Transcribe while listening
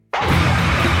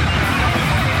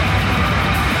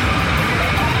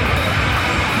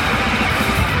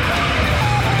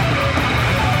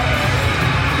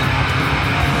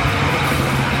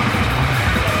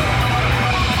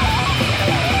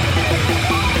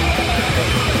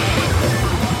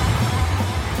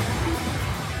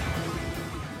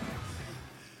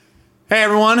Hey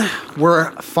everyone,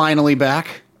 we're finally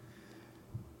back.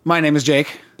 My name is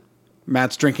Jake.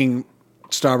 Matt's drinking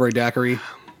strawberry daiquiri.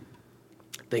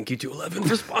 Thank you to 11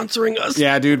 for sponsoring us.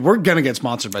 Yeah, dude, we're gonna get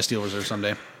sponsored by Steel Reserve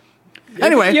someday.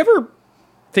 Anyway, You ever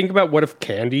think about what if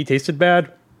candy tasted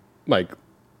bad? Like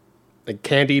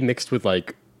candy mixed with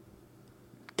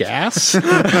gas?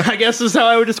 I guess is how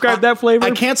I would describe that flavor.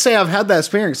 I can't say I've had that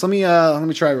experience. Let me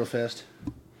try it real fast.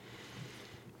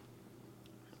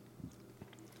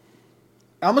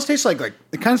 It almost tastes like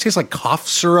it kind of tastes like cough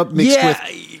syrup mixed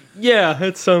with. Yeah,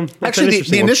 it's that's Actually, an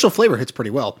the initial flavor hits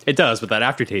pretty well. It does, but that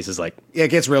aftertaste is like Yeah, it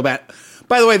gets real bad.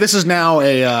 By the way, this is now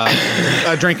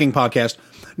a drinking podcast.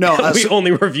 No, we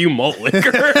only review malt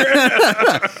liquor.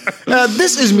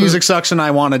 this is Music Sucks and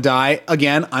I Want to Die.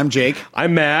 Again, I'm Jake.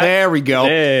 I'm Matt. There we go.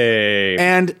 Hey.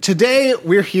 And today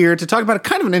we're here to talk about a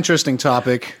kind of an interesting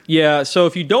topic. Yeah, so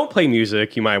if you don't play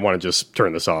music, you might want to just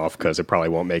turn this off because it probably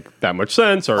won't make that much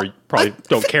sense, or you probably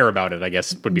don't care about it, I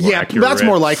guess would be more accurate. That's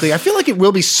more likely. I feel like it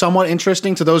will be somewhat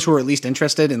interesting to those who are at least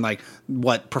interested in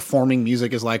what performing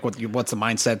music is like, what's the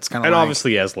mindset's kind of And like.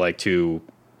 obviously, as two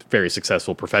very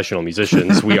successful professional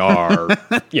musicians, we are,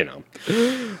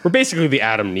 we're basically the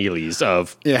Adam Neelys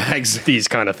of these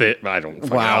kind of things. I don't.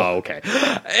 Wow. Oh, okay.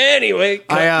 Anyway,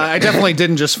 I definitely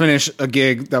didn't just finish a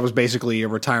gig that was basically a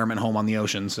retirement home on the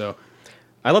ocean. So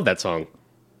I love that song.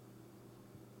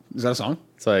 is that a song?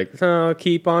 It's like, oh,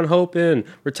 keep on hoping,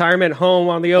 retirement home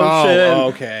on the ocean. Oh,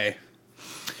 okay.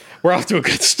 We're off to a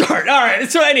good start. All right.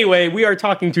 So anyway, we are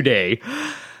talking today.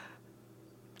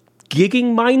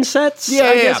 Gigging mindsets,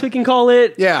 I guess we can call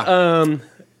it. Yeah.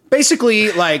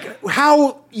 Basically,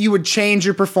 how you would change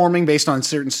your performing based on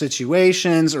certain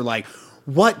situations, or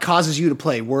what causes you to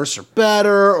play worse or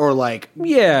better, or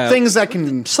things that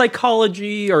can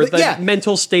psychology or the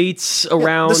mental states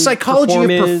around the psychology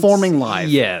of performing live.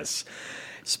 Yes,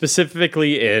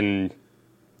 specifically in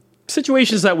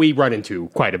situations that we run into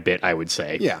quite a bit, I would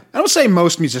say. Yeah, I would say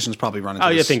most musicians probably run into.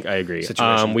 I this think I agree.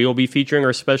 Situation. We will be featuring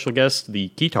our special guest, the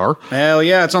guitar. Hell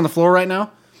yeah, it's on the floor right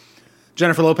now,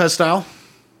 Jennifer Lopez style.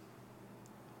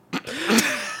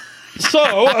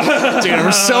 So, dude,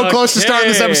 we're so close to starting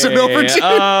this episode over.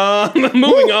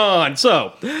 Moving on.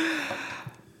 So,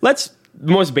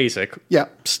 most basic.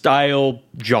 Style,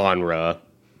 genre.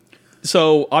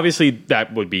 So, obviously,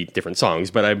 that would be different songs,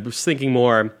 but I was thinking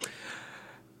more.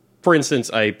 For instance,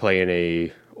 I play in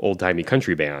a old-timey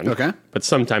country band. Okay. But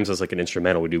sometimes as an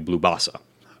instrumental, we do blue bossa.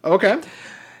 Okay.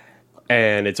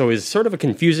 And it's always sort of a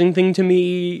confusing thing to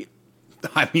me.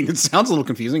 I mean, it sounds a little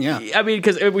confusing, yeah. I mean,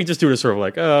 because we just do it sort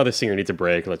of oh, the singer needs a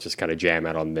break. Let's just kind of jam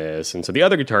out on this. And so the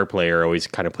other guitar player always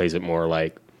kind of plays it more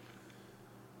like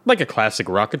a classic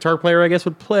rock guitar player, I guess,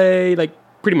 would play.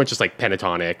 Pretty much just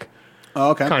pentatonic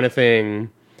kind of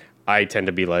thing. I tend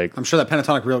to be I'm sure that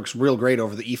pentatonic looks real great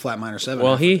over the E flat minor 7.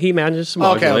 Well, he manages to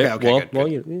modulate. Okay.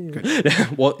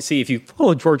 Good. Well, see, if you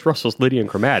follow George Russell's Lydian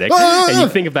Chromatic and you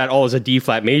think of that all as a D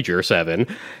flat major 7,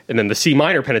 and then the C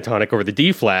minor pentatonic over the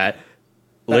D flat,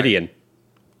 Lydian.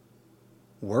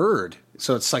 Word.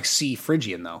 So it's like C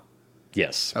Phrygian, though.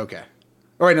 Yes. Okay.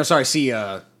 Oh, wait, no, sorry. C.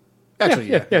 Actually,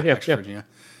 yeah. Phrygian,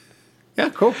 yeah,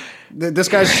 cool. This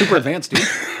guy's super advanced, dude.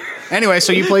 Anyway,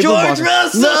 so you played George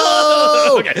Russell.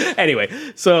 No. Okay. Anyway,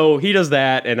 so he does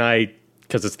that, and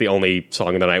because it's the only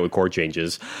song of the night with chord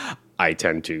changes, I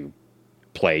tend to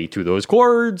play to those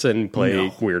chords and play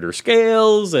weirder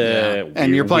scales.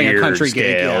 And you're playing a country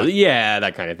gig. Yeah,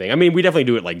 that kind of thing. I mean, we definitely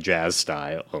do it jazz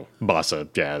style,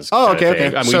 bossa jazz. Oh,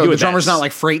 okay. I mean, so the drummer's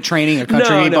not freight training a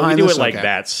country no, behind we do this? it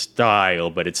that style,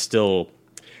 but it's still,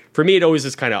 for me, it always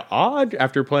is kind of odd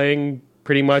after playing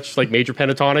pretty much major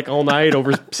pentatonic all night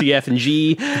over C, F, and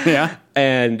G. Yeah.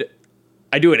 And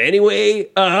I do it anyway,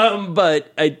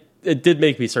 but it did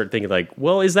make me start thinking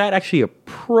well, is that actually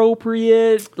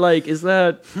appropriate? Is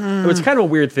that... It's kind of a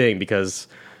weird thing because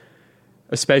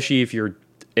especially if you're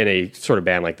in a sort of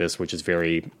band like this, which is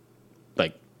very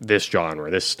this genre,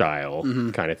 this style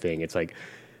kind of thing. It's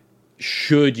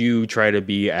should you try to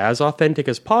be as authentic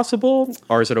as possible?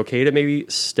 Or is it okay to maybe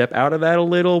step out of that a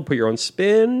little, put your own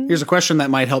spin? Here's a question that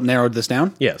might help narrow this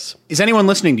down. Yes. Is anyone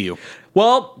listening to you?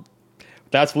 Well,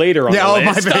 that's later on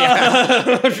the list. My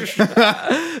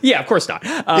bad. Yeah, of course not.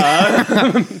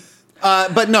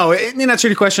 But no, in answer to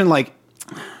your question,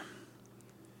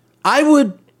 I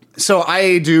would... So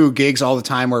I do gigs all the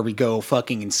time where we go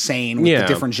fucking insane with the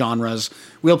different genres.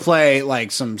 We'll play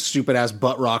some stupid ass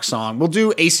butt rock song. We'll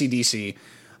do AC/DC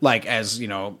as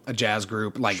a jazz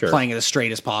group, playing it as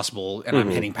straight as possible, and I'm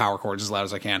hitting power chords as loud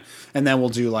as I can. And then we'll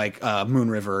do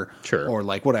Moon River or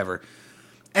whatever.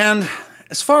 And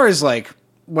as far as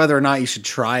whether or not you should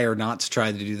try or not to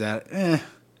try to do that,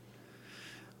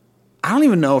 I don't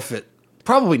even know if it.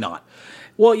 Probably not.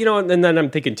 Well, and then I'm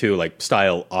thinking too, like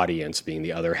style audience being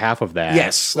the other half of that.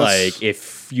 Yes, like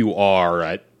if you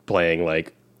are playing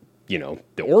like,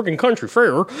 the Oregon Country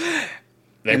Fair,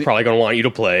 they're probably going to want you to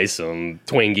play some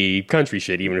twangy country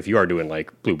shit, even if you are doing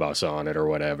like Blue Boss on it or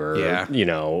whatever.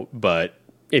 Yeah. But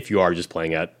if you are just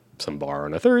playing at some bar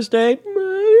on a Thursday,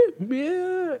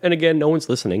 yeah. And again, no one's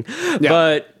listening. Yeah.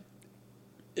 But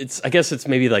I guess it's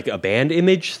maybe like a band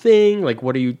image thing. Like,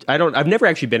 I've never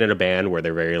actually been in a band where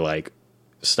they're very like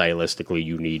stylistically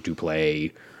you need to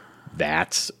play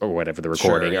that or whatever the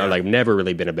recording. Sure, yeah. Or like never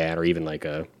really been a band or even like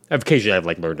occasionally I've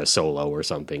like learned a solo or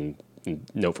something,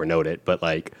 note for note it, but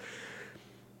like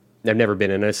I've never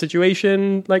been in a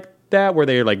situation like that where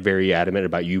they're like very adamant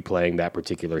about you playing that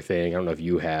particular thing. I don't know if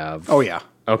you have. Oh yeah.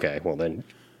 Okay, well then,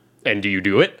 and do you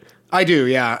do it? I do,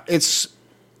 yeah. It's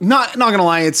not gonna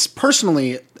lie, it's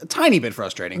personally a tiny bit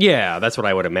frustrating. Yeah, that's what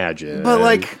I would imagine. But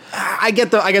like, I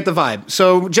get the vibe.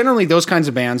 So generally, those kinds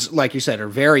of bands, like you said, are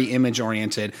very image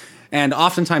oriented, and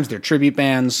oftentimes they're tribute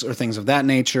bands or things of that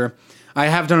nature. I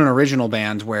have done an original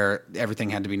band where everything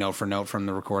had to be note for note from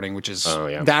the recording, which is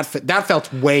that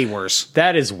felt way worse.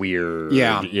 That is weird.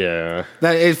 Yeah.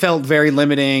 That it felt very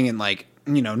limiting and like,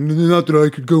 not that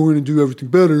I could go in and do everything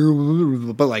better,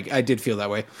 but like I did feel that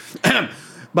way.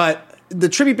 But the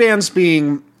tribute bands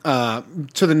being to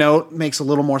the note makes a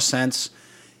little more sense.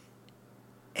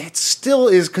 It still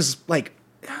is because like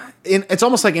it's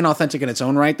almost like inauthentic in its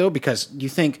own right though, because you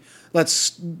think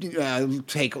let's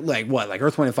take like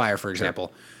Earth, Wind & Fire for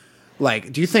example.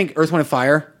 Like, do you think Earth, Wind &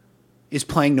 Fire is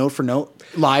playing note for note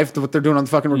live what they're doing on the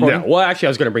fucking recording? No. Well, actually, I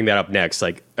was going to bring that up next.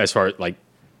 Like, as far as like,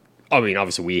 I mean,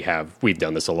 obviously we've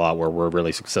done this a lot where we're a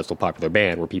really successful, popular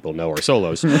band where people know our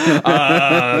solos. But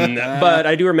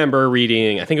I do remember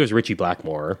reading, I think it was Richie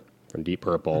Blackmore from Deep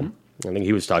Purple. Mm-hmm. I think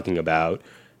he was talking about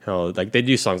how like they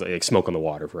do songs like Smoke on the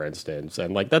Water, for instance,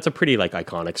 and like that's a pretty like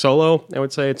iconic solo. I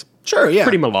would say it's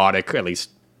pretty melodic, at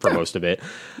least for most of it.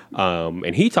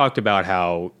 And he talked about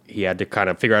how he had to kind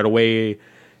of figure out a way.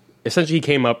 Essentially, he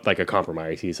came up like a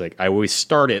compromise. He's like, I always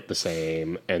start it the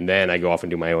same, and then I go off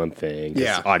and do my own thing.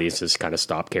 Yeah. Audiences kind of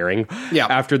stop caring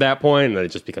after that point, and then it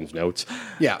just becomes notes.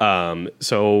 Yeah.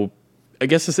 So I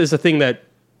guess this is a thing that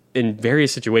in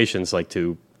various situations, like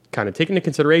to kind of take into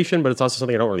consideration, but it's also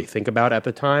something I don't really think about at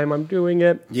the time I'm doing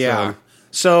it. Yeah.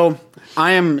 So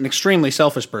I am an extremely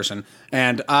selfish person,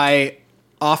 and I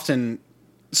often...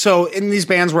 So in these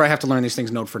bands where I have to learn these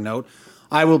things note for note,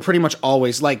 I will pretty much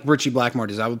always, like Richie Blackmore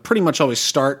does, I would pretty much always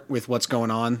start with what's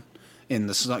going on in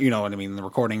the, you know what I mean, the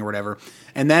recording or whatever,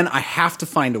 and then I have to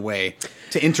find a way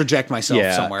to interject myself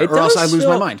somewhere, or else I lose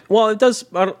my mind. Well, it does...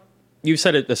 You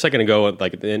said it a second ago,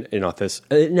 like the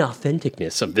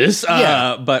inauthenticness of this.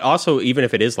 But also, even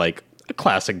if it is like a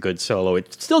classic good solo,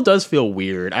 it still does feel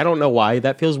weird. I don't know why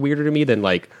that feels weirder to me than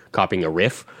like copying a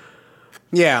riff.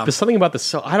 Yeah. But something about the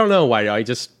solo, I don't know why.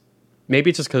 Maybe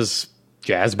it's just because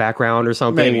jazz background or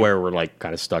something where we're like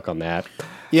kind of stuck on that.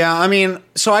 Yeah, I mean,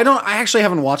 so I actually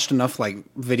haven't watched enough like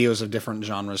videos of different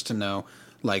genres to know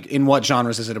like in what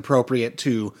genres is it appropriate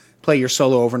to play your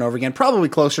solo over and over again. Probably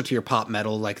closer to your pop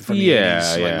metal, like from the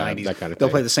 80s, like 90s. That kind of They'll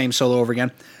thing. play the same solo over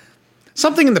again.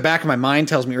 Something in the back of my mind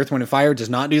tells me Earth, Wind & Fire does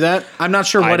not do that. I'm not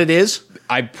sure what it is.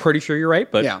 I'm pretty sure you're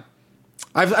right, but... Yeah.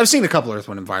 I've seen a couple Earth,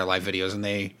 Wind & Fire live videos, and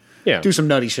they do some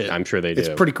nutty shit. I'm sure they do. It's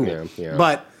pretty cool. Yeah.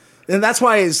 But and that's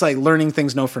why it's like learning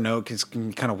things note for note is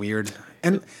kind of weird.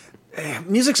 And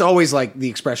music's always like the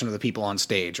expression of the people on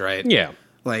stage, right? Yeah.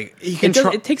 Like you can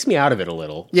it takes me out of it a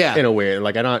little. Yeah. In a way.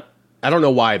 Like I don't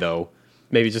know why though.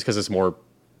 Maybe just because it's more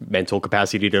mental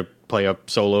capacity to play a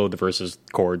solo versus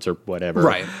chords or whatever.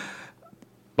 Right.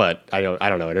 But I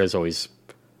don't know. It is always.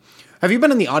 Have you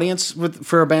been in the audience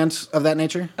for a band of that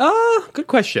nature? Good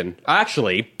question.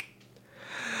 Actually.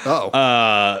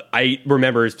 I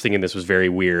remember thinking this was very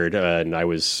weird, and I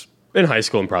was in high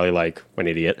school and probably like an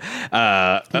idiot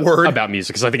about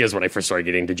music, because I think it was when I first started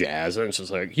getting into jazz. And it's just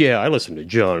like, yeah, I listened to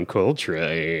John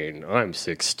Coltrane. I'm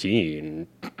 16.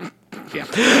 Yeah.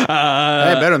 Hey,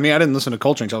 better than me. I didn't listen to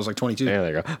Coltrane until I was like 22. Yeah,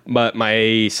 there you go. But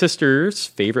my sister's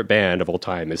favorite band of all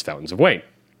time is Fountains of Wayne.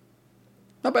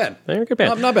 Not bad. They're a good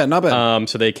band. Not bad.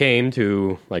 So they came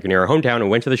to like near our hometown and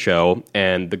went to the show,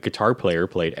 and the guitar player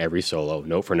played every solo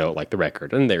note for note like the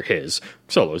record, and they're his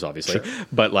solos, obviously. Sure.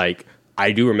 But like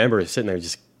I do remember sitting there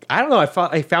just I don't know.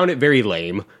 I found it very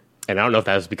lame, and I don't know if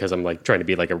that was because I'm like trying to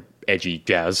be like a edgy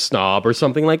jazz snob or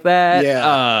something like that.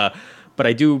 Yeah. But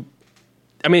I do.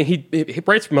 I mean, he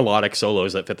writes melodic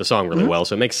solos that fit the song really well,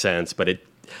 so it makes sense. But it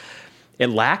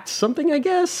lacked something, I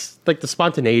guess. Like the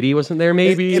spontaneity wasn't there,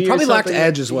 maybe. It probably lacked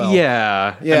edge as well.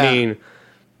 Yeah. I mean,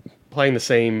 playing the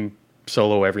same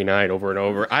solo every night over and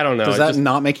over. I don't know. Does that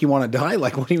not make you want to die?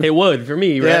 Like, what do you mean? It would for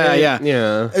me, right?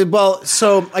 Yeah. Well,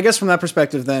 so I guess from that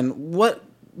perspective, then, what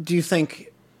do you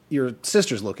think your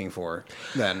sister's looking for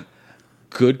then?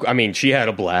 Good. I mean, she had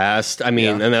a blast. I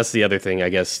mean, and that's the other thing. I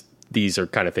guess these are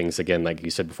kind of things, again, like you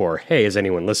said before. Hey, is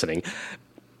anyone listening?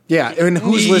 Yeah, and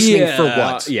who's listening for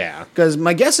what? Yeah. Because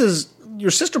my guess is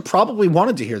your sister probably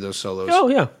wanted to hear those solos. Oh,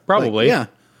 yeah, probably. Like,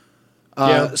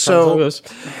 so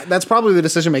that's probably the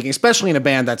decision making, especially in a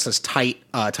band that's as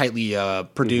tightly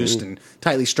produced and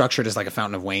tightly structured as like a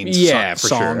Fountain of Wayne for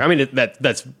song. sure. I mean,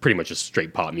 that's pretty much just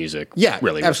straight pop music. Yeah,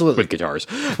 really, absolutely with guitars,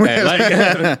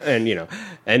 and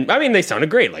and I mean, they sounded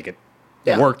great. Like it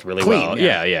worked really clean, well.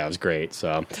 Yeah, it was great.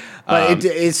 So, but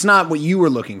it's not what you were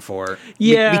looking for.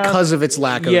 Because of its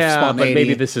lack of spontaneity. But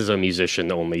maybe this is a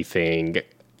musician only thing.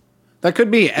 That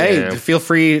could be. Hey, feel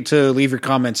free to leave your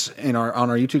comments on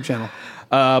our YouTube channel.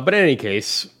 But in any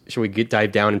case, should we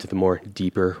dive down into the more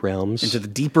deeper realms? Into the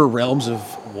deeper realms of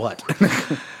what?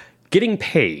 Getting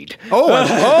paid.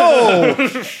 Oh,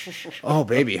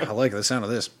 baby. I like the sound of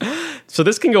this. So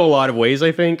this can go a lot of ways,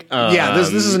 I think.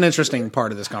 This is an interesting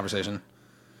part of this conversation.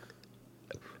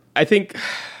 I think...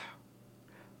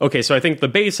 Okay, so I think the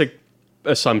basic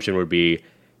assumption would be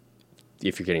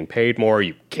if you're getting paid more,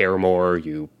 you care more,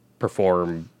 you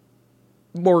perform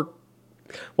more...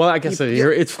 Well, I guess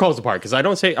it falls apart because I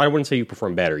wouldn't say you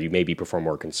perform better. You maybe perform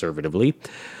more conservatively.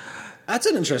 That's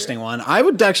an interesting one.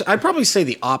 I'd probably say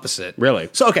the opposite. Really?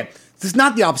 So, okay, this is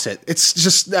not the opposite. It's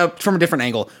just from a different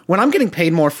angle. When I'm getting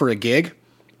paid more for a gig,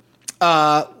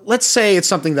 let's say it's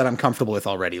something that I'm comfortable with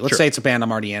already. Let's say it's a band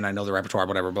I'm already in. I know the repertoire,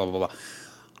 whatever, blah, blah, blah, blah.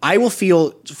 I will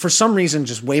feel, for some reason,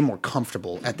 just way more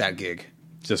comfortable at that gig.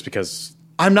 Just because?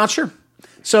 I'm not sure.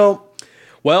 So,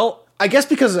 well, I guess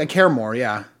because I care more,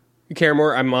 yeah. You care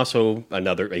more. I'm also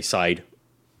a side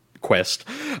quest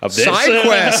of this. Side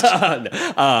quest!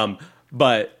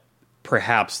 But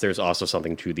perhaps there's also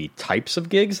something to the types of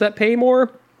gigs that pay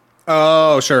more.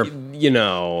 Oh, sure.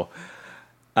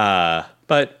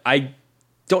 But I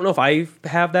don't know if I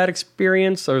have that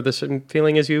experience or the same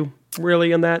feeling as you,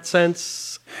 really, in that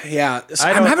sense. Yeah.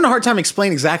 I'm having a hard time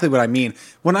explaining exactly what I mean.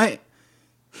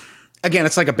 Again,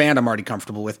 it's like a band I'm already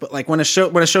comfortable with, but like when a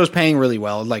show's paying really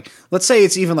well, like let's say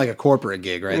it's even like a corporate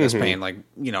gig, right? That's paying like,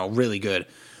 really good.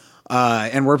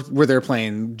 And we're there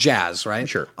playing jazz, right?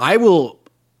 Sure. I will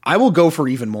go for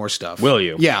even more stuff. Will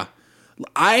you? Yeah.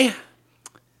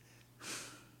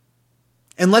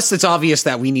 Unless it's obvious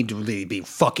that we need to really be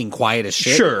fucking quiet as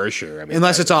shit. Sure. I mean,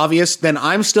 unless it's obvious, then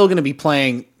I'm still going to be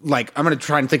playing, like, I'm going to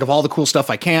try and think of all the cool stuff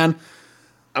I can.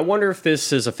 I wonder if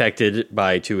this is affected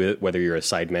by whether you're a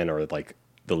sideman or like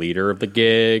the leader of the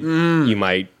gig. You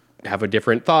might have a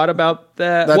different thought about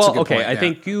that. That's a good point, I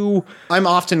think you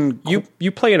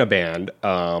play in a band,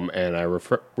 and I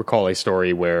recall a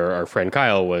story where our friend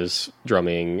Kyle was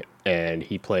drumming and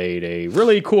he played a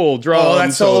really cool drum. Oh,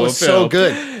 that solo was so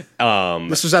good.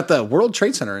 This was at the World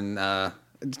Trade Center in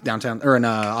downtown, or in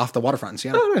off the waterfront in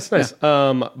Seattle. Oh, nice.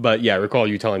 Yeah. But yeah, I recall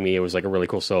you telling me it was like a really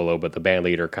cool solo, but the band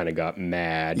leader kind of got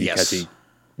mad because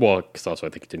because also I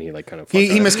think didn't he like kind of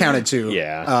he miscounted too.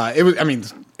 Yeah. It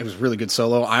was really good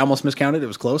solo. I almost miscounted. It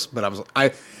was close, but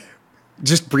I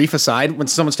just brief aside, when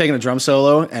someone's taking a drum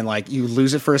solo and like you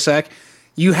lose it for a sec,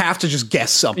 you have to just guess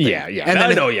something. Yeah.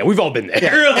 And we've all been there.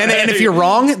 Yeah. and if you're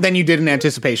wrong, then you did an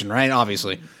anticipation, right?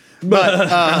 Obviously.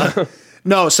 But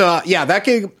no, so that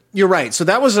gig, you're right. So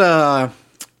that was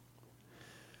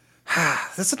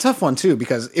that's a tough one too,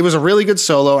 because it was a really good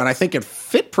solo and I think it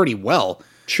fit pretty well.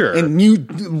 Sure.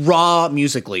 And raw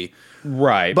musically.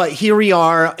 Right. But here we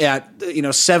are at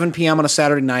 7 p.m. on a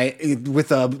Saturday night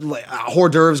with hors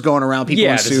d'oeuvres going around, people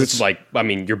in suits. This is like,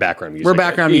 your background music. We're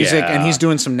background music, and he's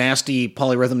doing some nasty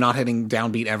polyrhythm, not hitting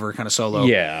downbeat ever kind of solo.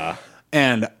 Yeah.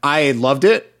 And I loved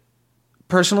it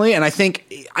personally, and I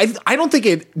think I don't think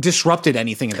it disrupted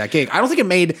anything at that gig. I don't think it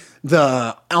made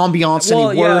the ambiance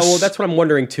any worse. Yeah, well, that's what I'm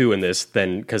wondering too in this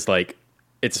then, because like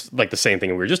it's like the same thing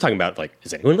we were just talking about. Like,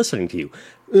 is anyone listening to you?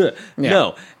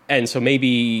 No. And so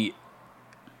maybe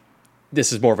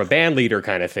this is more of a band leader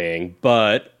kind of thing.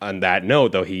 But on that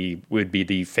note, though, he would be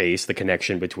the face, the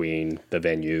connection between the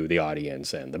venue, the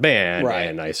audience, and the band. Right.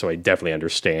 And I definitely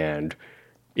understand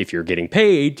if you're getting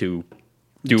paid to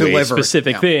do a Deliver,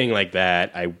 specific thing like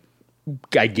that. I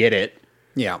get it.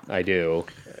 Yeah. I do.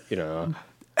 And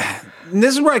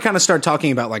this is where I kind of start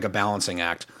talking about like a balancing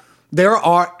act.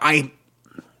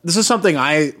 This is something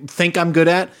I think I'm good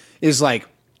at, is like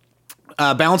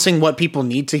balancing what people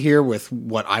need to hear with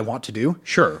what I want to do.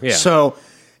 Sure, yeah. So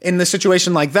in the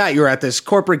situation like that, you're at this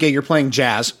corporate gig, you're playing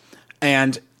jazz,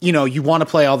 and you want to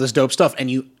play all this dope stuff,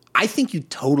 and I think you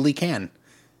totally can.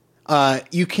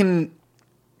 you can,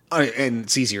 and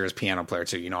it's easier as piano player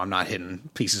too. I'm not hitting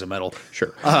pieces of metal.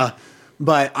 Sure.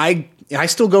 But I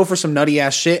still go for some nutty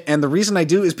ass shit, and the reason I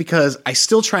do is because I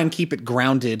still try and keep it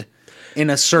grounded in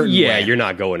a certain way. Yeah, you're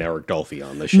not going Eric Dolphy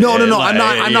on the shit. No.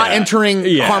 I'm not entering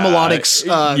Harmologic's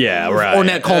right.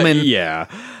 Ornette Coleman yeah.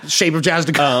 Shape of Jazz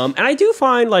to come. And I do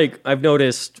find, like, I've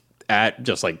noticed at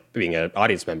just, like, being an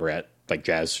audience member at, like,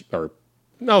 jazz, or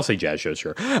I'll say jazz shows,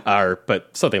 sure, but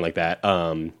something like that,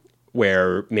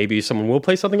 where maybe someone will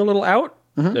play something a little out,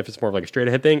 if it's more of like a straight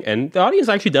ahead thing, and the audience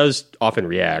actually does often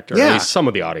react, or at least some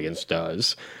of the audience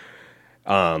does.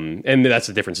 And that's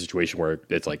a different situation where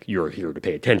it's like you're here to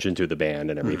pay attention to the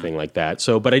band and everything like that.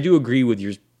 So, but I do agree with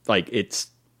your, like, it's,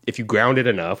 if you ground it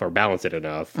enough or balance it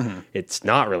enough, it's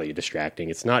not really distracting.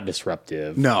 It's not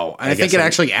disruptive. No, and I think it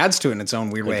actually adds to it in its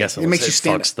own weird way. It makes you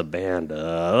stand. Fucks the band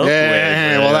up.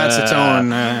 Yeah, well, that's its own.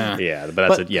 But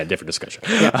that's a different discussion.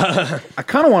 Yeah. I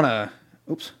kind of want to.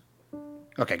 Oops.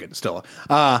 Okay, good. Still,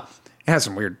 it has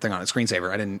some weird thing on its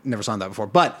screensaver. I never saw that before,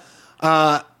 but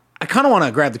I kind of want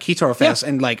to grab the Keytar Fest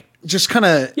and like just kind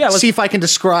of see if I can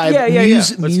describe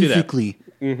musically.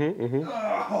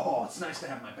 Oh, it's nice to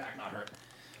have my back not hurt.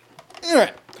 All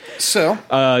right.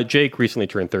 So, Jake recently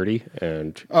turned 30,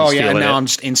 and and now I'm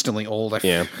just instantly old.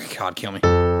 God, kill me.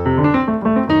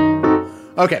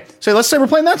 Okay, so let's say we're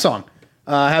playing that song.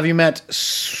 Have you met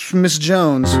Miss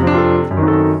Jones?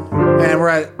 And we're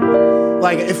at,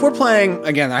 like, if we're playing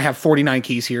again, I have 49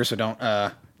 keys here, so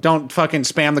don't fucking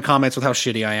spam the comments with how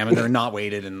shitty I am, and they're not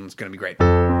weighted, and it's gonna be great.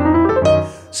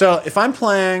 So if I'm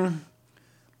playing.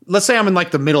 Let's say I'm in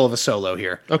like the middle of a solo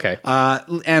here. Okay.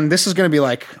 And this is going to be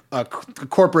like a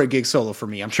corporate gig solo for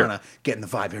me. I'm trying to get in the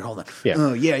vibe here. Hold on. Yeah.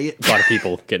 Oh, yeah. A lot of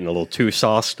people getting a little too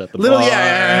sauced at the bar.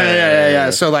 Yeah.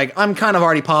 So like I'm kind of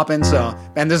already popping. So,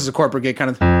 and this is a corporate gig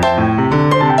kind of.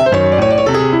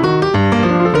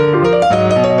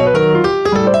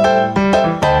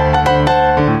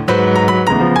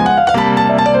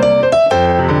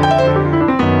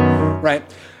 Right.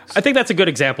 I think that's a good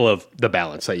example of the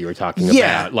balance that you were talking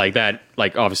about. Like that,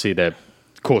 like obviously the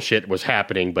cool shit was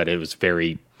happening, but it was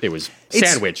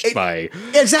sandwiched by.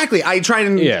 Exactly. I try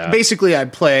and basically I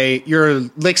play your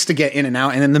licks to get in and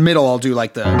out, and in the middle I'll do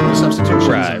like the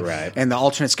substitutions and the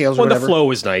alternate scales or whatever. The flow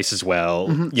is nice as well.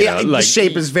 The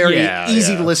shape is very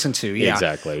easy to listen to. Yeah.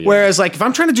 Exactly. Yeah. Whereas like if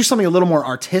I'm trying to do something a little more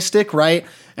artistic, right,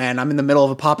 and I'm in the middle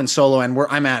of a pop and solo, and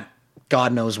I'm at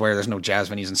God knows where. There's no jazz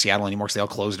venues in Seattle anymore because they all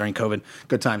closed during COVID.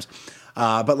 Good times.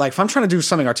 But like if I'm trying to do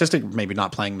something artistic, maybe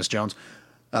not playing Miss Jones.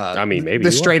 I mean, maybe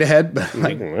the straight ahead. But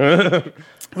like,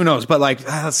 who knows? But like,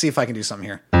 let's see if I can do something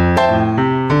here.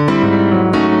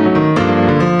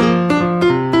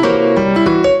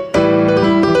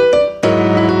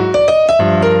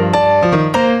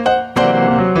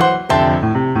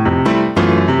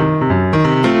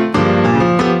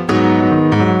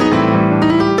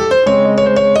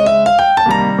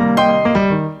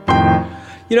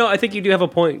 I think you do have a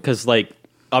point because, like,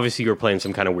 obviously you were playing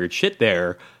some kind of weird shit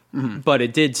there, but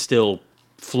it did still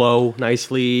flow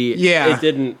nicely. Yeah. It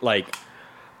didn't, like,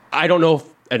 I don't know if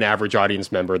an average audience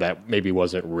member that maybe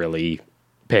wasn't really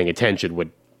paying attention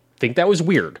would think that was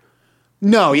weird.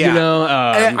 No, yeah.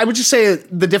 I would just say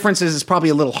the difference is it's probably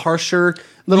a little harsher.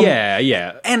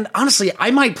 Yeah. And honestly,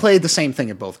 I might play the same thing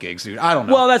at both gigs, dude. I don't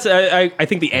know. Well, that's I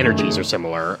think the energies are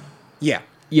similar. Yeah.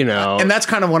 And that's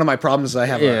kind of one of my problems. I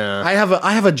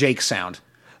have a Jake sound.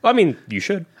 I mean, you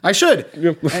should. I should.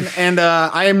 and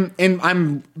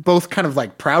I'm both kind of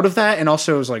like proud of that, and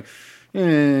also was like,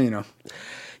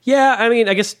 Yeah, I mean,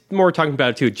 I guess more talking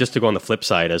about it too, just to go on the flip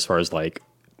side, as far as like,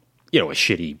 a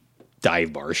shitty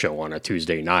dive bar show on a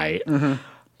Tuesday night. I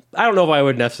don't know if I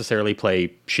would necessarily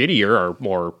play shittier or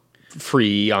more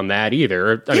free on that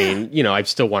either. I mean, I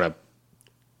still want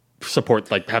to support,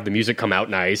 like, have the music come out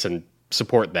nice and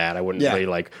support that. I wouldn't say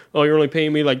like, oh, you're only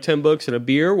paying me like $10 and a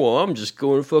beer. Well, I'm just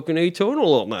going fucking atonal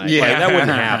all night. Yeah, like, that wouldn't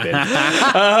happen.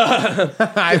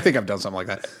 I think I've done something like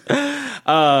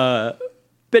that.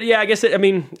 But yeah, I guess I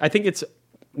think it's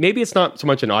maybe it's not so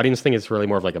much an audience thing. It's really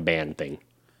more of like a band thing,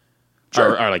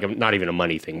 or like not even a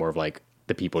money thing. More of like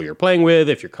the people you're playing with,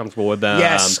 if you're comfortable with them.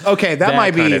 Yes. Okay, that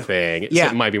might be kind of thing.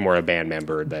 Yeah, it might be more a band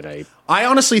member than I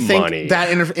honestly think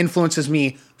that influences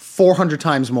me 400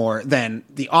 times more than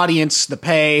the audience, the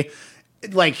pay,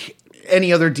 like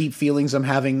any other deep feelings I'm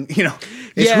having.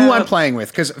 Is who I'm playing with.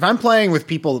 Because if I'm playing with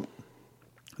people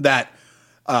that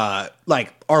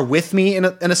like are with me in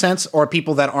a sense, or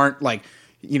people that aren't like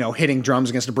hitting drums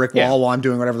against a brick wall while I'm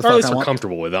doing whatever the fuck I want. Or at least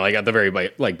comfortable with it, like at the very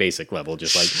like basic level,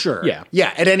 just like sure,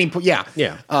 yeah. At any point, yeah.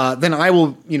 Then I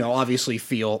will obviously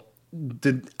feel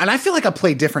and I feel like I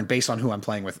play different based on who I'm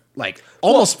playing with, like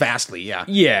almost vastly. Yeah.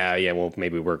 Yeah. Well,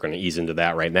 maybe we're going to ease into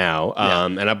that right now.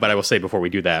 But I will say before we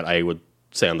do that, I would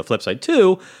say on the flip side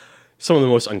too, some of the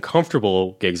most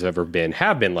uncomfortable gigs I've ever been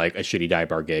have been like a shitty dive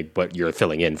bar gig, but you're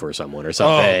filling in for someone or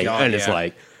something, and it's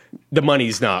like the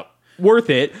money's not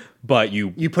worth it, but you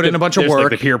put in a bunch of work,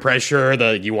 like the peer pressure,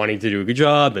 the you wanting to do a good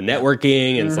job, the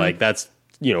networking, and it's like that's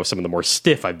some of the more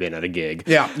stiff I've been at a gig.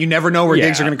 Yeah, you never know where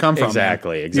gigs are going to come from.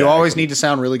 Exactly. You always need to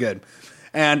sound really good,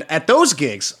 and at those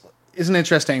gigs, isn't it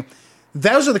interesting?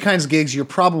 Those are the kinds of gigs you're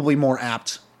probably more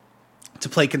apt to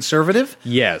play conservative.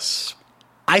 Yes.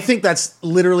 I think that's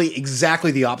literally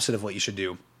exactly the opposite of what you should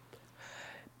do.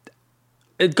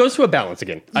 It goes to a balance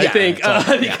again, I think,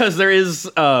 because there is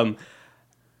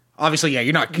obviously,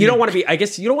 you don't want to be. I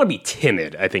guess you don't want to be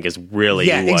timid. I think is really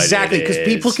exactly because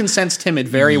people can sense timid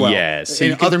very well. Yes,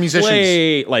 so other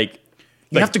musicians play,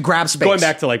 you have to grab space. Going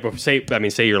back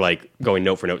to say you're like going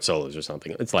note for note solos or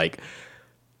something. It's like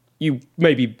you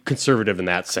may be conservative in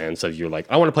that sense of you're like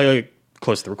I want to play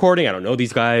close to the recording. I don't know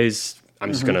these guys.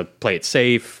 I'm just going to play it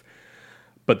safe.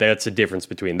 But that's a difference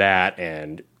between that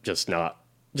and just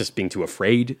being too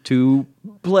afraid to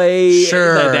play.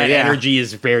 Sure. That energy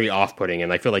is very off-putting,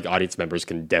 and I feel like audience members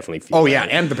can definitely feel that.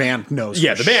 And the band knows.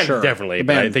 Yeah, the band definitely.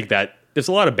 But I think that there's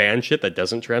a lot of band shit that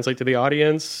doesn't translate to the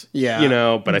audience.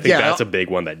 Yeah. But I think that's a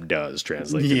big one that does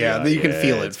translate to the audience. You can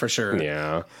feel it for sure.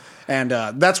 Yeah. And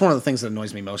that's one of the things that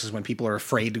annoys me most is when people are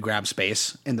afraid to grab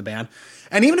space in the band.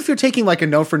 And even if you're taking like a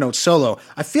note for note solo,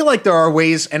 I feel like there are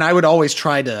ways, and I would always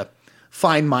try to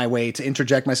find my way to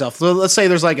interject myself. So let's say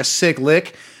there's like a sick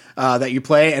lick that you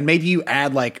play, and maybe you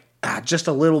add like just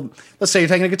a little. Let's say you're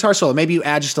taking a guitar solo, maybe you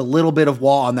add just a little bit of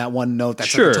wah on that one note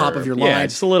that's at the top of your line. Yeah,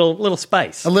 just a little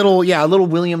spice. A little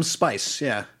Williams spice.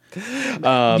 Yeah.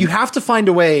 You have to find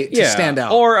a way to stand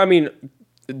out. Or I mean,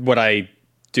 what I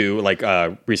do like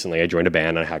recently, I joined a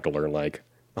band and I had to learn like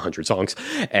 100 songs,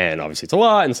 and obviously it's a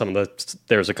lot. And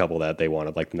there's a couple that they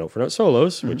wanted like note for note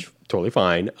solos, which totally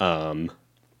fine.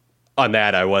 On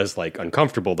that, I was like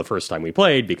uncomfortable the first time we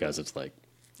played because it's like,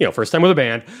 first time with a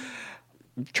band,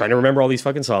 trying to remember all these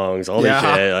fucking songs, all this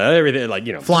shit, everything, like,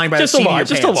 flying by just the seat a lot, of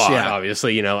your just pants, a lot,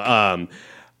 obviously,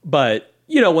 but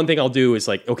one thing I'll do is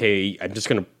like, okay, I'm just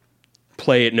gonna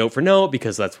play it note for note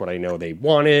because that's what I know they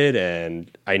wanted,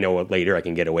 and I know later I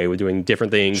can get away with doing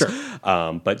different things. Sure.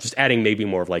 But just adding maybe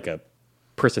more of like a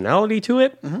personality to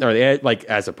it, or like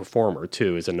as a performer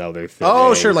too, is another thing.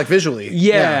 Oh, sure, like visually.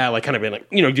 Yeah, like kind of being like,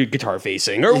 do guitar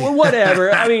facing or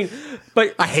whatever. I mean,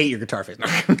 but I hate your guitar face.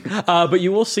 but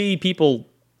you will see people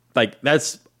like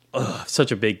that's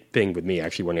such a big thing with me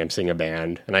actually when I'm seeing a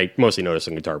band, and I mostly notice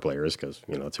some guitar players because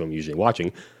that's who I'm usually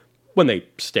watching when they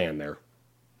stand there.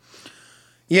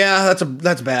 Yeah,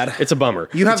 that's bad. It's a bummer.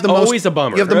 It's always a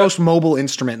bummer. You have the most mobile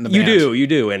instrument in the band. You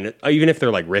do, and even if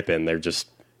they're like ripping, they're just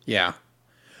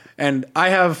And I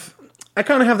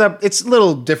kind of have that. It's a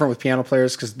little different with piano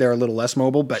players because they're a little less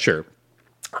mobile. But sure,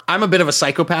 I'm a bit of a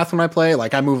psychopath when I play.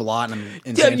 Like I move a lot and I'm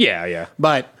insane. Yeah.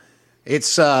 But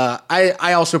it's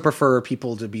I also prefer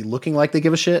people to be looking like they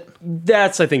give a shit.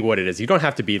 That's I think what it is. You don't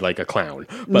have to be like a clown,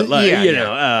 but like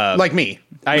like me.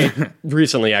 I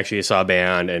recently actually saw a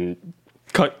band and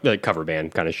cover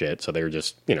band kind of shit. So they were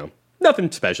just nothing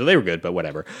special. They were good, but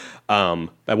whatever.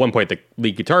 At one point, the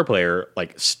lead guitar player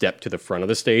like stepped to the front of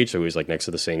the stage, so he was like next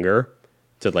to the singer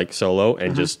to like solo,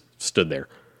 and just stood there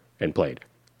and played.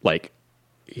 Like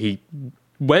he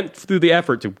went through the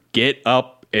effort to get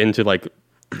up into like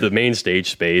the main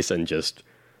stage space and just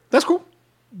that's cool.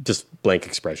 Just blank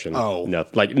expression. Oh, no,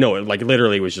 like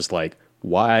literally was just like.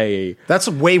 Why? That's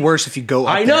way worse if you go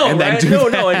up I know, there and right? then do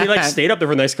that. No, and he like stayed up there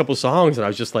for the next couple of songs, and I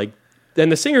was just like, then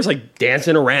the singer's like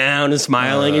dancing around and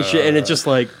smiling and shit, and it's just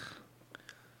like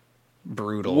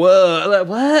brutal. Whoa,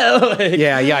 like,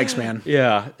 yeah, yikes, man.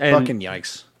 Yeah, fucking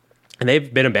yikes. And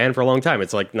they've been a band for a long time.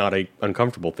 It's like not a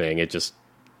uncomfortable thing. It just,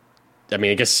 I mean,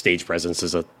 I guess stage presence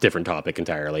is a different topic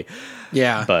entirely.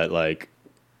 Yeah, but like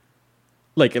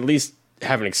at least.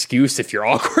 Have an excuse if you're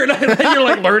awkward and you're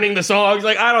like learning the songs.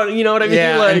 Like I don't, you know what I mean?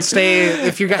 Yeah, like, and stay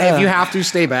if you have to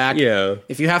stay back. Yeah,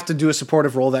 if you have to do a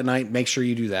supportive role that night, make sure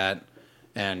you do that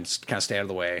and kind of stay out of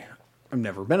the way. I've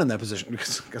never been in that position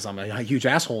because I'm a huge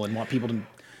asshole and want people to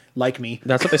like me.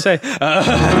 That's what they say.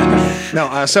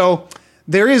 So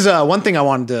there is one thing I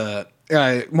wanted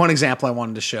to one example I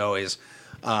wanted to show is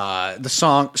the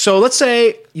song. So let's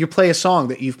say you play a song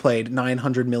that you've played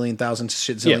 900 million thousand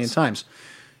zillion times.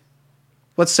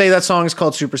 Let's say that song is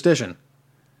called Superstition.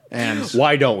 And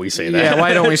why don't we say that? Yeah,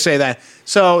 why don't we say that?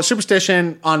 So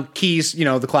Superstition on keys, the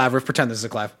clav riff. Pretend this is a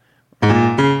clav.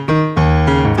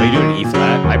 Are you doing an E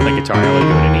flat? I play guitar. I like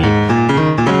doing an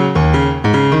E.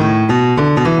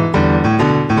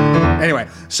 Anyway,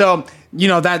 so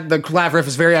that the clav riff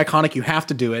is very iconic. You have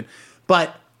to do it,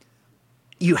 but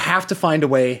you have to find a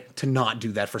way to not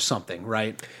do that for something,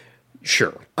 right?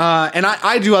 Sure. And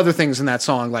I do other things in that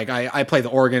song. Like I play the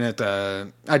organ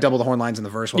I double the horn lines in the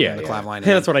verse while doing the clav line.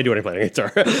 Yeah, that's what I do when I play the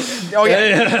guitar. Oh yeah,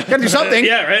 you gotta do something.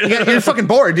 Yeah, right. You're fucking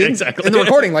bored, dude. Exactly. In the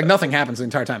recording, like nothing happens the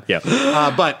entire time. Yeah. So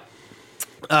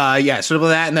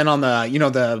that, and then on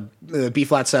the the B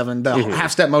flat 7, the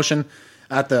half step motion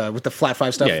with the flat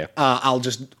 5 stuff. I'll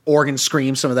just organ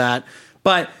scream some of that.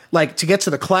 But like to get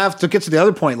to the clav, to get to the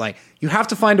other point, like you have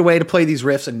to find a way to play these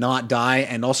riffs and not die,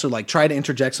 and also like try to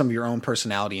interject some of your own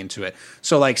personality into it.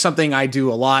 So like something I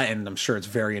do a lot, and I'm sure it's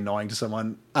very annoying to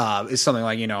someone, is something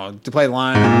like to play the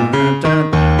line, and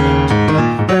then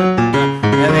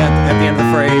at the end of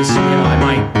the phrase, I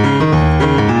might,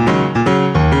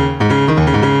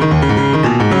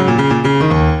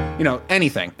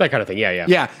 anything, that kind of thing.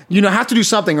 Yeah. Have to do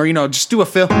something, or just do a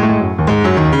fill.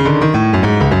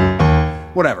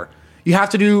 Whatever. You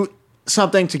have to do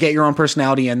something to get your own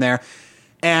personality in there.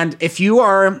 And if you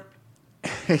are,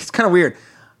 it's kind of weird.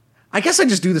 I guess I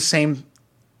just do the same.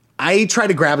 I try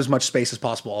to grab as much space as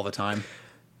possible all the time,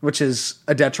 which is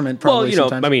a detriment probably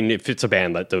sometimes. I mean, if it's a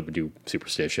band that would do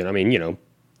Superstition, I mean, you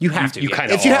have to. You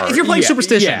kind of if you're playing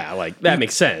Superstition. Yeah, like that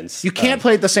makes sense. You can't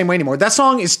play it the same way anymore. That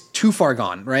song is too far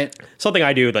gone, right? Something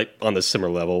I do like on the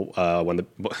similar level when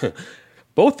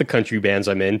both the country bands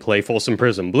I'm in play Folsom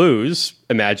Prison Blues.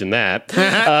 Imagine that.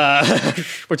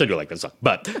 Which I do like that song.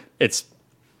 But it's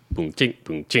boom, chink,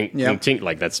 boom, chink, boom, chink.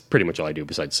 Like, that's pretty much all I do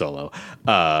besides solo.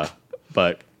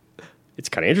 But it's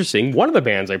kind of interesting. One of the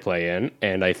bands I play in,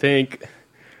 and I think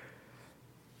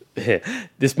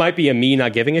this might be a me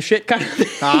not giving a shit kind of thing.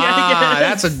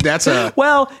 That's a...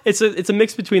 Well, it's a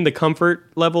mix between the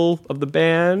comfort level of the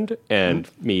band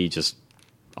and me just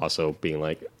also being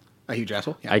like, a huge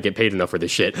asshole. Yeah. I get paid enough for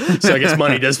this shit, so I guess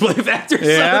money does play a factor.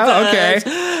 Yeah,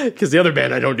 okay. Because the other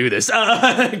band, I don't do this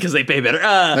because they pay better.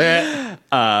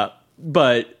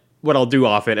 But what I'll do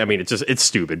often, I mean, it's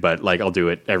stupid, but like I'll do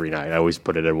it every night. I always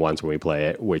put it in once when we play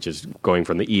it, which is going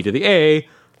from the E to the A.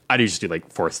 I just do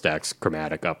like 4th stacks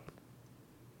chromatic up.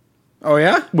 Oh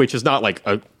yeah, which is not like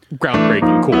a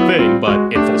groundbreaking cool thing,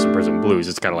 but in Folsom Prison Blues,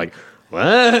 it's kind of like, what?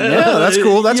 Yeah, that's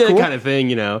cool. That's cool kind of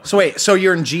thing, So wait, so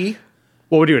you're in G.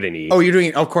 Well, we'll do it in E. Oh, you're doing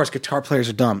it. Of course, guitar players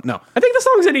are dumb. No. I think the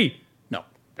song's in E. No.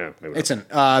 It's in,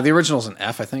 the original's in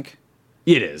F, I think.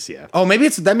 It is, yeah. Oh, maybe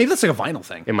that's like a vinyl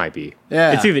thing. It might be.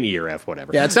 Yeah. It's either an E or F,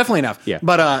 whatever. Yeah, it's definitely an F. Yeah.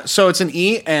 But, so it's an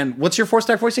E, and what's your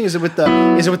 4-stack voicing? Is it with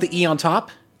the E on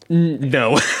top?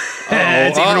 No.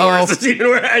 It's even worse. It's even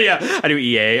worse. Yeah. I do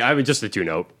EA. I mean, just a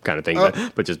 2-note kind of thing,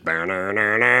 but just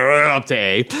up to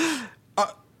A.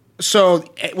 So,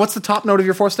 what's the top note of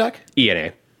your 4-stack? E and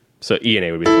A. So E and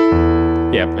A would be...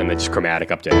 Yeah, and then just chromatic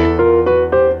up to A.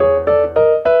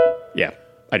 Yeah,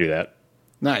 I do that.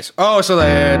 Nice. Oh, so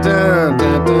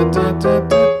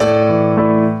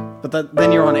but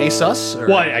then you're on A sus? Or?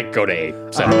 Well, I go to A.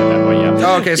 So that way, yeah.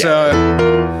 Oh, okay, so...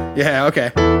 Yeah,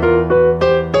 okay.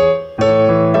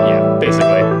 Yeah,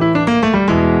 basically.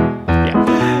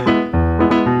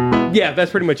 Yeah,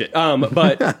 that's pretty much it.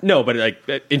 But, no, but like,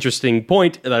 interesting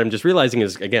point that I'm just realizing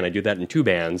is, again, I do that in 2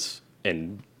 bands,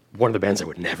 and... one of the bands I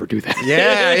would never do that.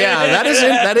 Yeah,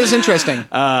 that is interesting.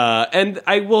 And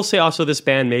I will say also this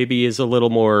band maybe is a little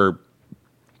more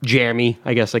jammy,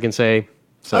 I guess I can say.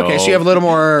 So okay, so you have a little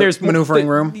more maneuvering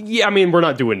room. Yeah, I mean, we're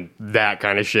not doing that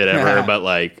kind of shit ever, but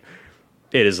like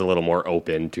it is a little more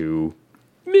open to,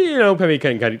 maybe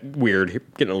kind of weird,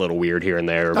 getting a little weird here and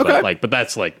there. Okay. But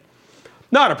that's like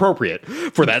not appropriate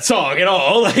for that song at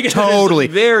all. Like totally,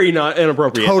 very not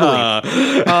inappropriate. Totally.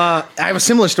 I have a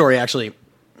similar story actually.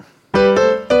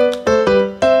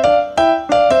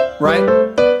 Right?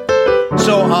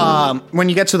 So, when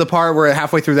you get to the part where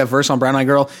halfway through that verse on Brown Eyed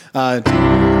Girl, I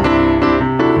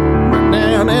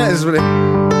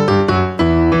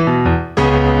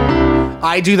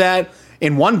do that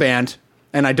in one band,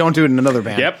 and I don't do it in another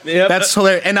band. Yep. That's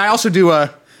hilarious. And I also do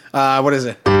what is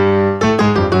it?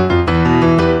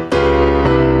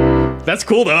 That's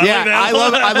cool though. Yeah, I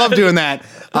love doing that.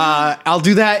 I'll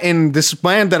do that in this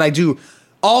band that I do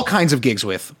all kinds of gigs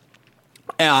with.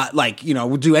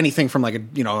 We'll do anything from like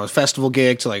a festival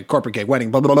gig to like a corporate gig,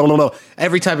 wedding, blah, blah, blah, blah, blah.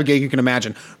 Every type of gig you can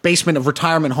imagine. Basement of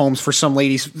retirement homes for some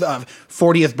lady's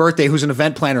 40th birthday who's an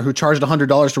event planner who charged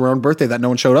 $100 to her own birthday that no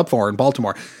one showed up for in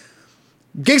Baltimore.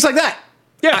 Gigs like that.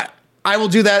 Yeah. I will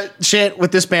do that shit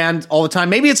with this band all the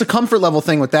time. Maybe it's a comfort level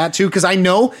thing with that too, because I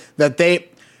know that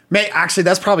actually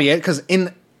that's probably it, because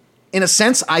in a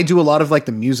sense I do a lot of like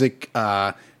the music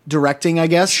directing, I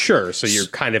guess. Sure, so you're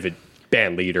kind of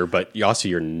band leader, but also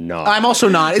you're not. I'm also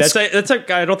not. It's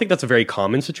I don't think that's a very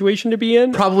common situation to be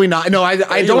in. probably not. No,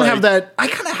 I don't have that. I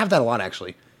kind of have that a lot,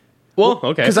 actually. Well,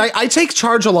 okay. Because I take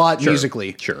charge a lot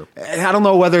musically. Sure. I don't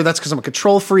know whether that's because I'm a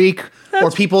control freak or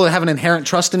people that have an inherent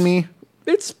trust in me.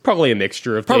 It's probably a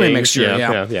mixture of Probably things. a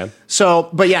mixture, Yeah.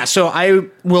 So I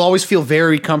will always feel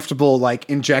very comfortable like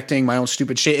injecting my own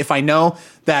stupid shit if I know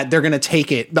that they're gonna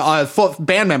take it. The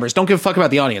band members don't give a fuck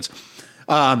about the audience.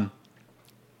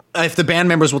 If the band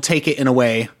members will take it in a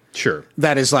way, Sure.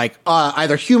 that is like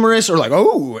either humorous or like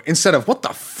instead of what the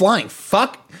flying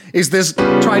fuck is this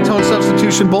tritone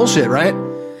substitution bullshit, right?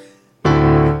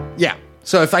 Yeah.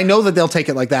 So if I know that they'll take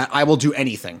it like that, I will do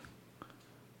anything.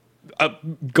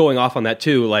 Going off on that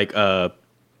too, like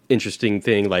interesting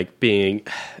thing, like being,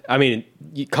 I mean,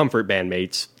 comfort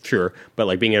bandmates, sure, but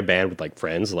like being in a band with like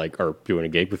friends, like or doing a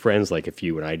gig with friends, like if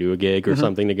you and I do a gig or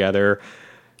something together,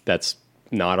 that's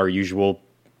not our usual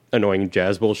annoying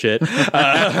jazz bullshit. Hey.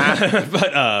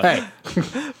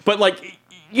 But like,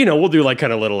 you know, we'll do like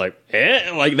kind of little like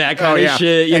that kind of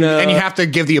shit, you know. And you have to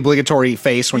give the obligatory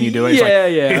face when you do it. It's Yeah,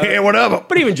 like, yeah. Hey, what up?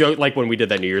 But even joke like when we did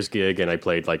that New Year's gig and I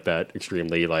played like that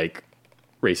extremely like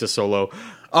racist solo.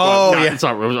 Oh, Well, yeah. it's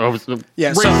not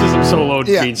Yeah, so- racism solo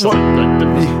Yeah, means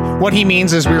something. What he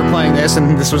means is we were playing this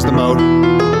and this was the mode.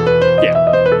 Yeah.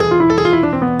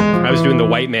 I was doing the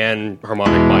white man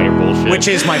harmonic minor bullshit. Which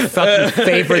is my fucking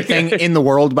favorite thing in the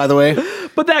world, by the way.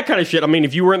 But that kind of shit, I mean,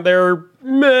 if you weren't there,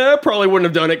 probably wouldn't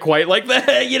have done it quite like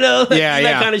that, you know? Yeah,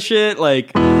 that kind of shit.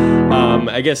 Like,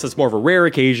 I guess that's more of a rare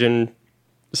occasion,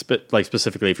 like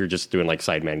specifically if you're just doing like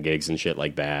sideman gigs and shit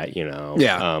like that, you know?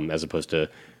 Yeah. As opposed to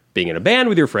being in a band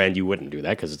with your friend, you wouldn't do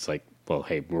that because it's like, well,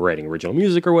 hey, we're writing original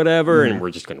music or whatever, and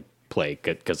we're just going to play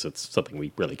because it's something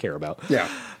we really care about. Yeah.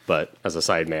 But as a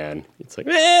sideman, it's like,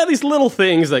 these little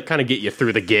things that kind of get you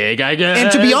through the gig, I guess. And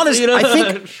to be honest, you know? I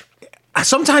think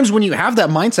sometimes when you have that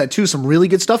mindset too, some really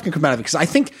good stuff can come out of it. Because I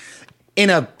think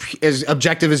as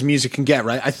objective as music can get,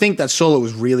 right? I think that solo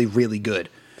was really, really good.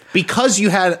 Because you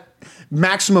had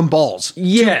maximum balls.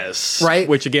 Yes. Right?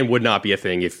 Which again would not be a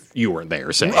thing if you weren't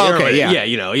there, say. Okay, yeah. Yeah,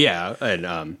 you know, yeah.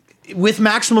 And With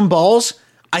maximum balls,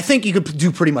 I think you could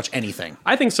do pretty much anything.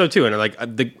 I think so too. And like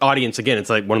the audience, again, it's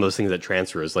like one of those things that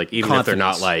transfers. Like even if they're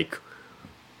not like,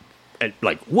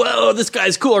 whoa, this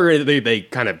guy's cool, or they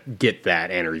kind of get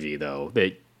that energy though.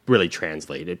 They really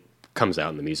translate it. Comes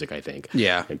out in the music, I think.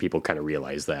 Yeah. And people kind of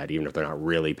realize that, even if they're not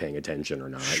really paying attention or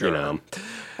not, you know.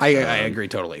 I agree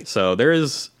totally. So there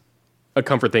is a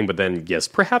comfort thing, but then, yes,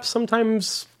 perhaps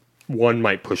sometimes one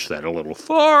might push that a little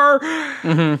far.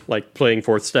 Mm-hmm. Like playing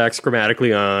fourth stacks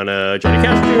grammatically on a Johnny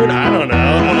Cash tune. I don't know.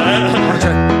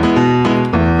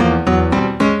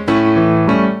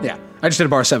 Yeah. I just did a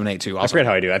bar 7/8 too. I forget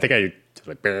how I do. I think I do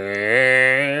like,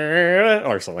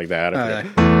 or something like that. I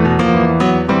forget.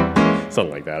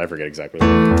 Something like that. I forget exactly.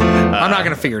 I'm not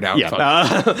going to figure it out.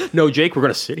 Yeah. No, Jake, we're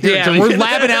going to sit here. Yeah, we're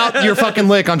labbing out your fucking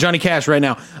lick on Johnny Cash right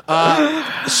now.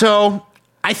 So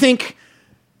I think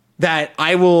that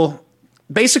I will.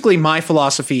 Basically, my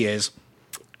philosophy is,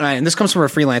 and this comes from a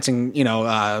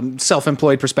freelancing,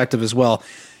 self-employed perspective as well.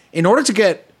 In order to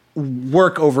get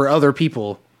work over other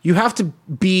people, you have to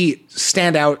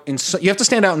stand out in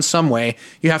some way.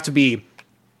 You have to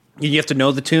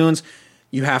know the tunes.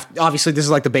 Obviously, this is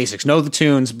like the basics. Know the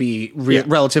tunes, be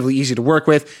relatively easy to work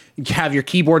with. You have your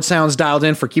keyboard sounds dialed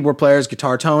in for keyboard players,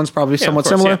 guitar tones, probably somewhat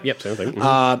similar. Yeah. Yep, same thing.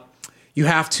 Mm-hmm. You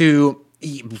have to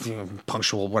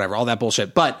punctual, whatever, all that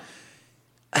bullshit. But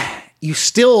you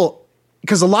still,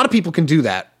 because a lot of people can do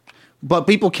that, but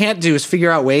people can't do is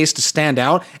figure out ways to stand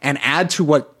out and add to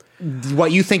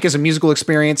what you think is a musical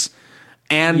experience,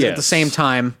 and at the same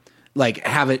time, like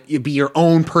have it be your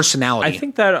own personality. I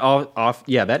think that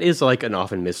that is like an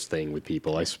often missed thing with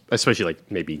people, especially like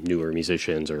maybe newer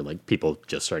musicians or like people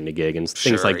just starting to gig and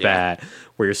things like that,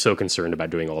 where you're so concerned about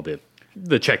doing all the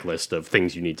checklist of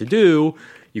things you need to do,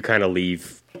 you kind of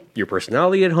leave your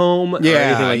personality at home or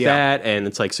anything like that, and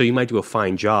it's like, so you might do a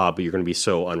fine job, but you're going to be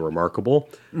so unremarkable.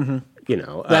 Mm-hmm. You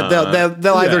know, that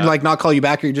they'll either like not call you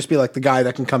back, or you just be like the guy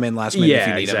that can come in last minute if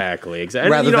you need exactly. him.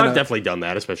 And, I've definitely done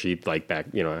that, especially like back,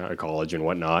 at college and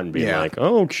whatnot, and being like,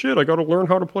 oh shit, I got to learn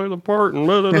how to play the part, and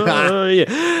blah, blah, blah.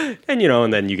 And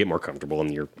and then you get more comfortable, and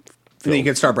then you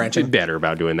can start branching better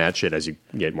about doing that shit as you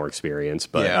get more experience.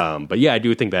 But I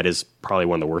do think that is probably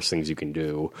one of the worst things you can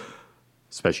do,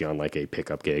 especially on like a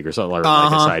pickup gig or something, or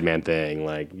like a sideman thing.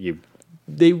 Like you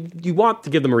want to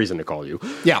give them a reason to call you.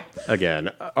 Yeah.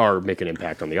 Again, or make an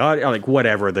impact on the audience, like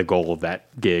whatever the goal of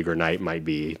that gig or night might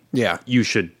be. Yeah. You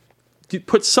should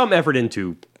put some effort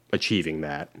into achieving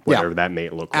that, whatever that may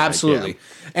look like. Absolutely. Yeah.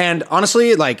 And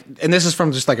honestly, like, and this is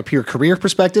from just like a pure career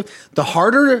perspective, the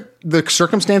harder the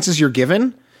circumstances you're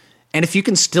given, and if you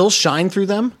can still shine through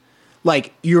them,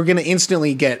 like, you're going to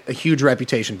instantly get a huge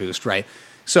reputation boost, right?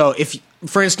 So if,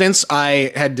 for instance,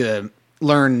 I had to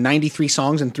learn 93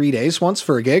 songs in 3 days once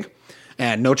for a gig,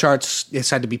 and no charts, it's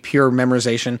had to be pure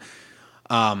memorization.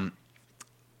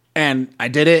 And I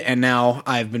did it, and now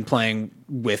I've been playing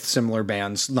with similar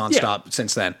bands nonstop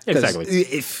since then.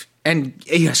 Exactly. And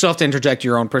you still have to interject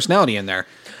your own personality in there.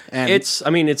 And It's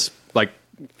like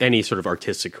any sort of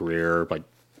artistic career, like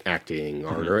acting,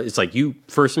 art, or it's like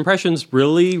first impressions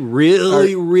really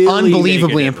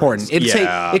unbelievably make a important.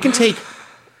 difference.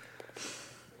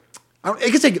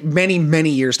 It can take many, many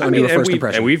years to undo a first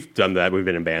impression. And we've done that. We've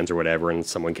been in bands or whatever, and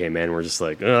someone came in, and we're just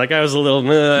like, that guy was a little...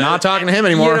 not talking to him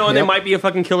anymore. And they might be a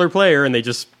fucking killer player, and they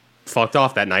just fucked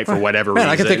off that night for whatever reason.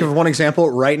 I can think of one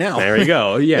example right now. There you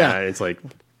go. Yeah. And it's like,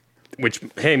 which,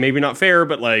 hey, maybe not fair,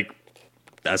 but like,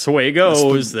 that's the way it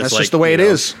goes. That's just the way it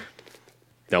is.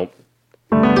 Nope.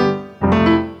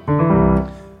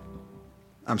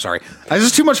 I'm sorry. It's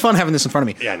just too much fun having this in front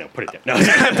of me. Yeah, no, put it down. No.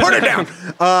 Put it down.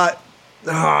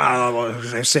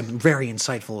 I said very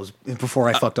insightful before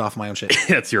I fucked off my own shit.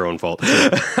 That's your own fault.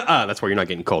 That's why you're not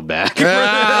getting called back.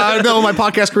 No, my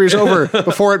podcast career is over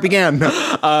before it began.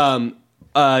 Kind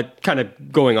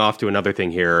of going off to another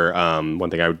thing here. One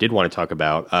thing I did want to talk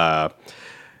about.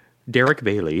 Derek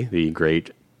Bailey, the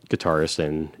great guitarist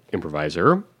and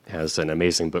improviser, has an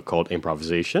amazing book called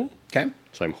Improvisation. Okay.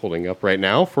 So I'm holding up right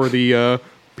now for the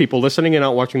people listening and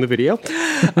not watching the video. You're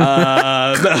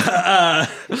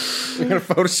going to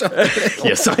Photoshop it?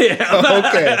 Yes, I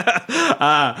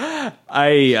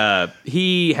am. Okay.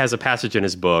 He has a passage in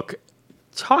his book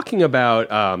talking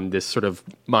about this sort of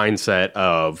mindset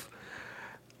of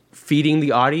feeding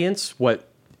the audience or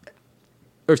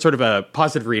sort of a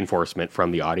positive reinforcement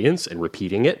from the audience and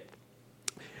repeating it.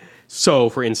 So,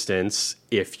 for instance,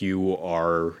 if you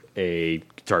are a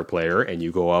guitar player and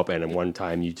you go up and one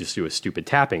time you just do a stupid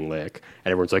tapping lick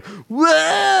and everyone's like,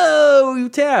 whoa, you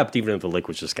tapped, even if the lick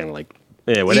was just kind of like,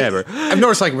 whatever. I've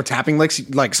noticed, like, with tapping licks,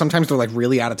 like, sometimes they're, like,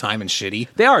 really out of time and shitty.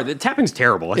 They are. The tapping's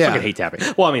terrible. I fucking hate tapping.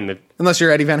 Well, I mean... Unless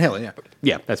you're Eddie Van Halen, yeah.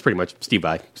 Yeah, that's pretty much Steve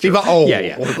Vai. Steve Vai? Oh.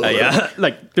 Yeah.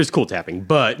 Like, there's cool tapping,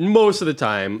 but most of the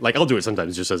time, like, I'll do it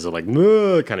sometimes just as a, like,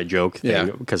 kind of joke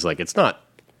thing, because, like, it's not...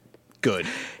 good.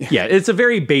 Yeah, it's a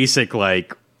very basic,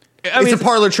 like... It's a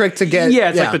parlor trick to get... Yeah,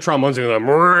 it's like the trombones and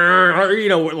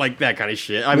like that kind of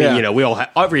shit. I mean, we all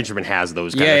every instrument has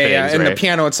those kind of things, yeah. And right? the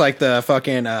piano, it's like the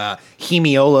fucking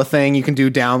hemiola thing you can do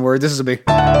downward. This is a big...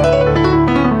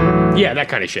 Yeah, that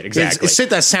kind of shit, exactly. It's shit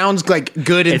that sounds like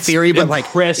good in theory, but like...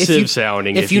 impressive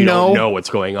sounding if you don't know what's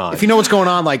going on. If you know what's going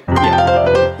on, like...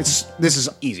 Yeah. This is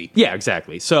easy. Yeah,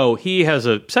 exactly. So he has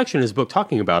a section in his book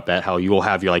talking about that, how you will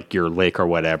have your lick or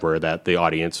whatever that the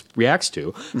audience reacts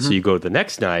to. Mm-hmm. So you go the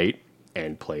next night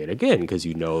and play it again because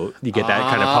you get that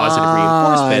kind of positive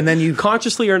reinforcement. And then you...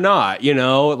 consciously or not,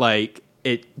 like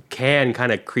it can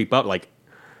kind of creep up, like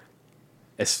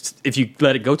if you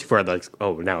let it go too far, like,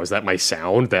 oh, now is that my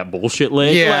sound? That bullshit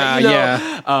lick? Yeah,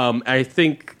 yeah. I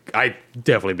think I've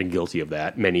definitely been guilty of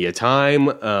that many a time.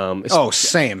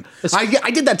 Same.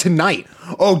 I did that tonight.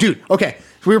 Oh, dude. Okay,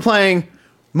 so we were playing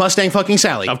Mustang fucking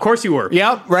Sally. Of course you were.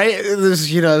 Yeah, right. This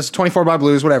is, it's 24 bar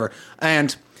blues, whatever.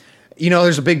 And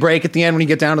there's a big break at the end when you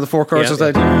get down to the four choruses.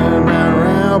 Like,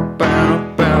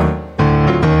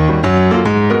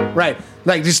 right,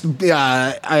 like just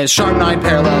sharp 9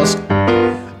 parallels.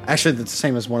 Actually, that's the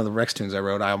same as one of the Rex tunes I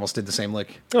wrote. I almost did the same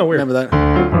lick. Oh, weird. Remember that?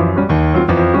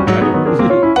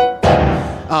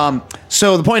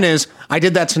 So the point is, I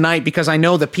did that tonight because I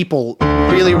know that people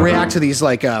really react to these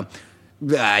like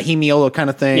hemiola kind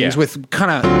of things with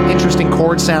kind of interesting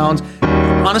chord sounds.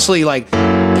 Honestly, like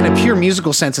in a pure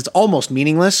musical sense, it's almost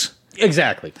meaningless.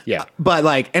 Exactly. Yeah. But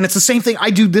like, and it's the same thing.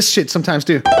 I do this shit sometimes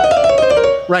too.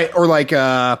 Right. Or like,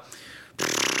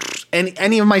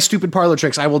 any of my stupid parlor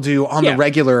tricks I will do on the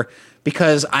regular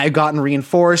because I've gotten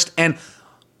reinforced. And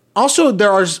also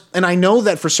and I know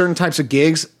that for certain types of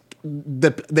gigs,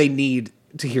 they need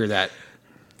to hear that.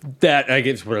 That, I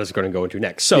guess, what I was going to go into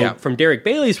next. So, from Derek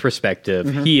Bailey's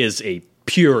perspective, he is a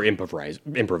pure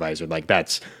improviser. Like,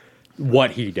 that's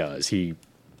what he does. He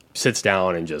sits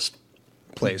down and just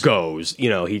goes.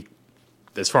 He,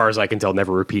 as far as I can tell,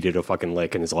 never repeated a fucking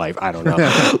lick in his life. I don't know.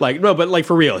 But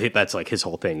for real, that's like his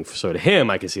whole thing. So to him,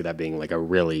 I can see that being like a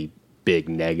really big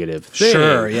negative thing.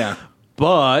 Sure, yeah.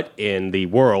 But in the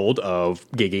world of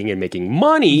gigging and making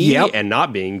money and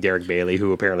not being Derek Bailey,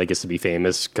 who apparently gets to be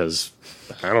famous because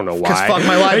I don't know why. Because fuck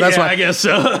my life, that's why. I guess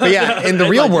so. But yeah, in the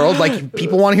real world, like,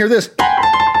 people want to hear this.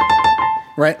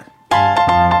 right?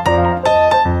 Yeah.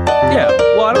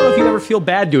 Well, I don't know if you ever feel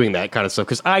bad doing that kind of stuff,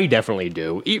 because I definitely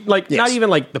do. Not Yes. even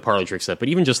like the parlor trick stuff, but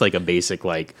even just like a basic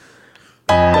like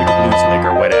a blues lick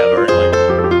or whatever. Like,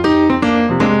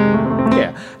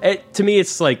 yeah. To me,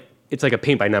 it's like a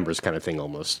paint by numbers kind of thing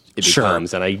almost. It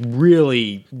becomes, and I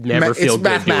really never feel It's good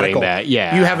mathematical. doing that.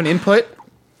 Yeah. You have an input,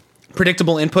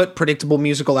 predictable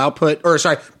musical output,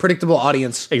 predictable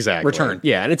audience return.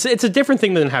 Yeah, and it's a different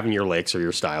thing than having your licks or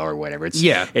your style or whatever.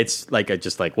 It's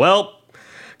like well,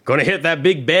 gonna hit that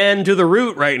big bend to the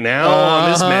root right now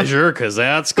on this measure because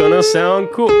that's gonna sound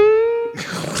cool.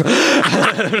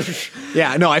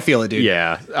 Yeah, no, I feel it, dude.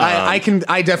 Yeah, I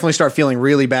definitely start feeling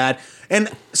really bad. And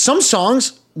some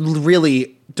songs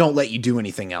really don't let you do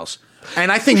anything else.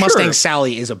 And I think Mustang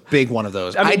Sally is a big one of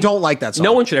those. I don't like that song.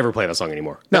 No one should ever play that song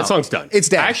anymore. No, that song's done. It's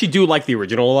dead. I actually do like the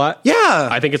original a lot. Yeah.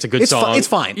 I think it's a good song. It's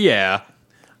fine. Yeah.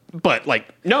 But,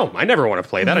 like, no, I never want to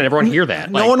play that. I never want to hear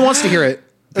that. No one wants to hear it.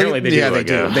 Apparently they do. Yeah, they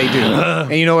do. They do.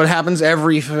 And you know what happens?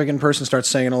 Every fucking person starts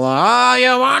singing along. All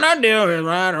you want to do is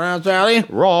ride around, Sally.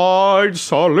 Ride,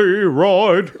 Sally,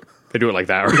 ride. They do it like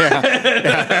that, right?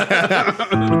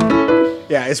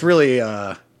 Yeah, it's really...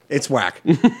 it's whack.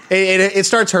 it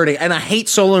starts hurting, and I hate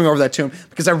soloing over that tune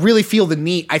because I really feel the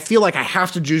need. I feel like I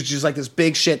have to do just like this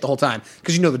big shit the whole time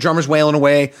because the drummer's wailing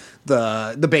away,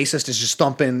 the bassist is just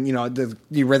thumping,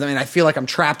 the rhythm, and I feel like I'm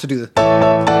trapped to do the.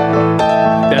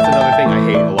 That's another thing I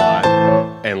hate a lot,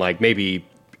 and like maybe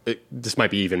this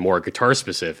might be even more guitar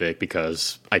specific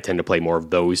because I tend to play more of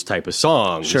those type of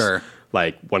songs. Sure.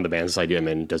 Like one of the bands I'm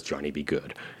in, Does Johnny Be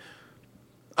Good?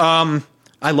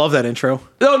 I love that intro.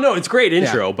 No, it's great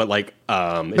intro, but like,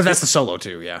 but that's the solo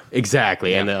too, yeah.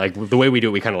 Exactly, and then, like the way we do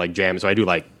it, we kind of like jam. So I do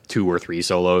like 2 or 3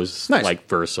 solos, like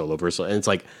verse solo, and it's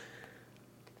like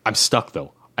I'm stuck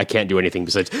though. I can't do anything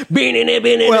besides or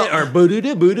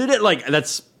like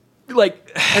that's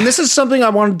like. And this is something I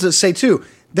wanted to say too.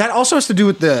 That also has to do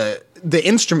with the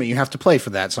instrument you have to play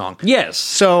for that song. Yes.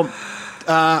 So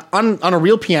on a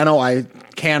real piano, I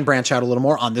can branch out a little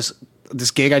more. On this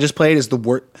gig I just played is the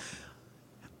word.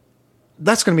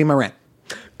 That's going to be my rant.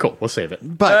 Cool, we'll save it.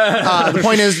 But the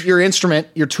point is, your instrument,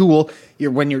 your tool,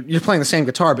 when you're playing the same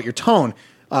guitar, but your tone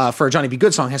for a Johnny B.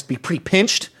 Good song has to be pretty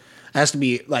pinched. It has to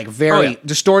be like very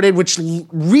distorted, which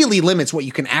really limits what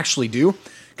you can actually do.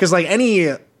 Because like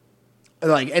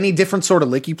any different sort of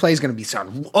lick you play is going to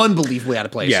sound unbelievably out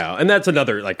of place. Yeah, and that's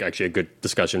another actually a good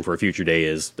discussion for a future day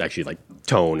is actually like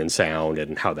tone and sound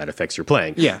and how that affects your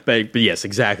playing. Yeah, but yes,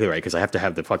 exactly right. Because I have to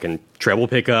have the fucking treble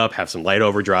pickup, have some light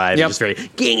overdrive, and just very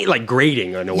like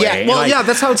grating in a way. Yeah, well,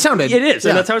 that's how it sounded. It is,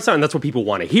 and that's how it sounded. That's what people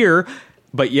want to hear.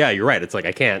 But yeah, you're right. It's like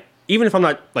I can't, even if I'm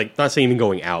not saying even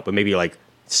going out, but maybe like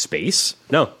space.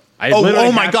 No,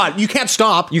 oh my god, you can't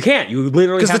stop. You can't. You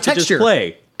literally have to just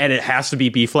play. And it has to be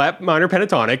B flat minor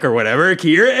pentatonic or whatever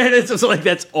key, and it's just like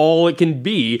that's all it can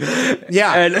be.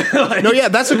 Yeah, and,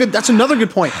 that's another good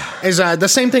point. Is the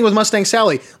same thing with Mustang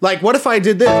Sally? Like, what if I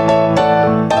did this?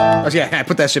 Oh, yeah, I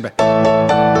put that shit back.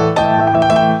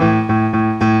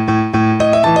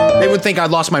 They would think I'd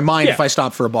lost my mind if I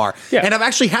stopped for a bar. Yeah. And I've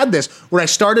actually had this where I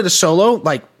started a solo,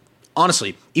 like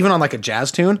honestly, even on like a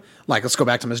jazz tune. Like, let's go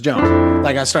back to Miss Jones.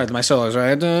 Like I started my solos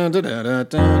right.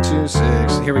 2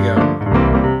 6. Here we go.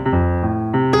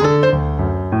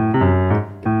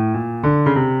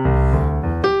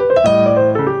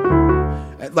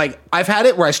 Like, I've had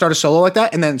it where I start a solo like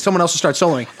that, and then someone else will start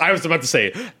soloing. I was about to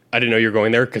say, I didn't know you were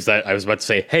going there, because I was about to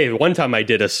say, hey, one time I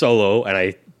did a solo, and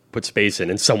I put space in,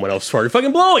 and someone else started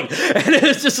fucking blowing. And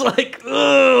it's just like,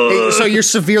 ugh. So you're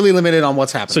severely limited on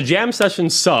what's happening. So jam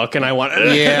sessions suck, and I want...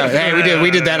 Yeah, hey,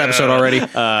 we did that episode already.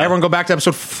 Everyone go back to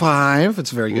episode 5.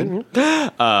 It's very good.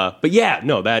 But yeah,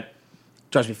 no, that...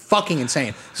 drives me fucking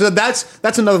insane. So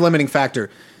that's another limiting factor.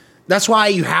 That's why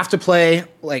you have to play,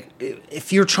 like,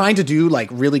 if you're trying to do, like,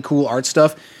 really cool art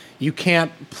stuff, you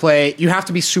can't play, you have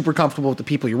to be super comfortable with the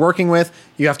people you're working with.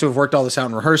 You have to have worked all this out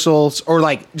in rehearsals, or,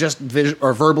 like, just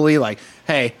or verbally, like,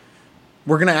 hey,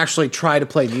 we're going to actually try to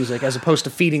play music as opposed to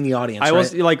feeding the audience. I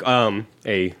was, like,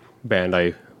 a band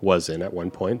I was in at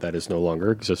one point that is no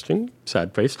longer existing.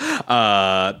 Sad face.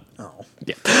 Yeah.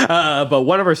 But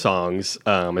one of our songs,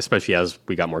 especially as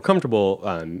we got more comfortable,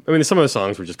 I mean, some of the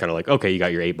songs were just kind of like, okay, you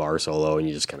got your 8-bar solo and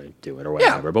you just kind of do it or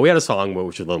whatever. Yeah. But we had a song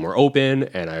which was a little more open,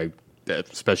 and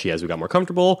especially as we got more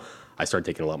comfortable, I started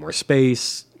taking a lot more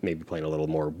space, maybe playing a little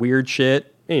more weird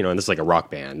shit, and this is like a rock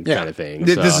band kind of thing.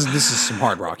 This is some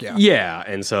hard rock, yeah. Yeah,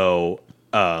 and so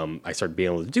I started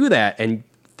being able to do that, and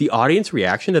the audience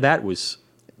reaction to that was...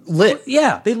 lit.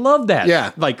 Yeah, they love that.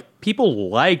 Yeah. Like, people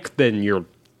like then you're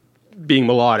being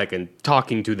melodic and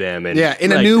talking to them and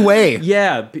in a new way.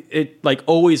 Yeah, it like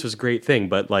always was a great thing,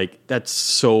 but like that's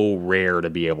so rare to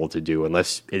be able to do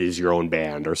unless it is your own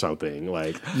band or something.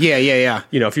 Like yeah.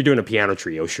 You know, if you're doing a piano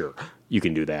trio, sure, you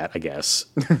can do that, I guess,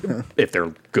 if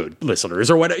they're good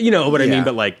listeners or what, you know what I mean.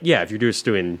 But like, yeah, if you're just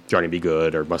doing Johnny B.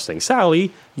 Good or Mustang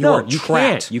Sally,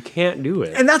 you can't do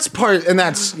it. And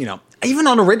that's you know, even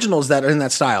on originals that are in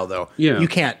that style though, you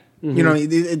can't. Mm-hmm. You know,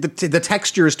 the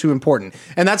texture is too important.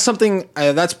 And that's something,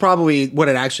 that's probably what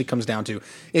it actually comes down to,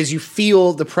 is you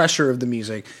feel the pressure of the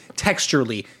music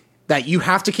texturally, that you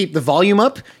have to keep the volume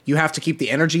up, you have to keep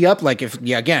the energy up. Like if you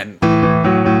stop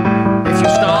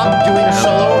doing a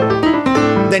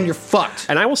solo, then you're fucked.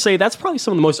 And I will say that's probably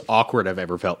some of the most awkward I've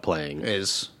ever felt playing.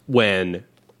 Is when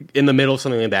in the middle of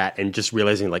something like that and just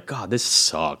realizing like, God, this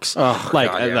sucks.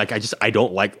 I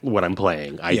don't like what I'm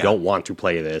playing. I don't want to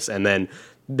play this. And then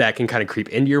that can kind of creep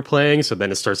into your playing, so then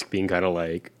it starts being kind of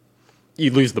like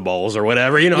you lose the balls or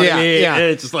whatever, you know what I mean? Yeah. And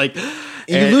it's just like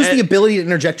you lose the ability to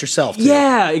interject yourself too.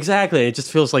 Yeah, exactly. It just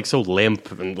feels like so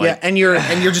limp and like and you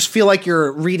just feel like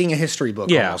you're reading a history book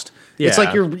almost. Yeah. It's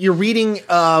like you're reading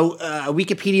a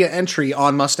Wikipedia entry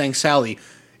on Mustang Sally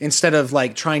instead of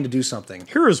like trying to do something.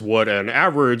 Here's what an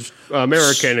average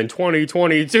American in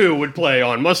 2022 would play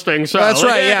on Mustang Sally. That's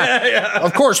right, yeah.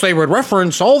 Of course, they would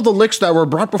reference all the licks that were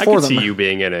brought before them. I could see you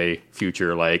being in a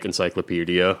future like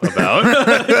encyclopedia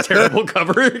about terrible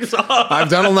covers. I've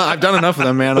done enough of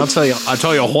them, man. I'll tell you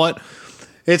what.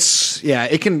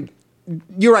 It can.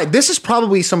 You're right. This is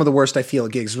probably some of the worst I feel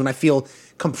at gigs, when I feel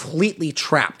completely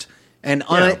trapped and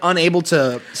unable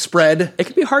to spread. It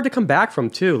can be hard to come back from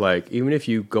too. Like even if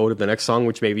you go to the next song,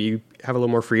 which maybe you have a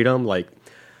little more freedom. Like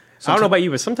I don't know about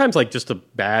you, but sometimes like just a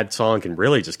bad song can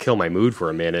really just kill my mood for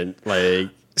a minute. Like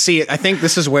see, I think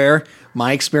this is where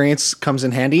my experience comes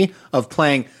in handy of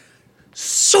playing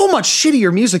so much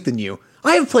shittier music than you.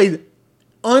 I have played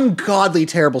ungodly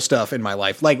terrible stuff in my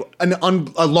life, like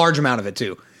a large amount of it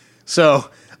too. So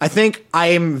I think I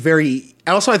am very.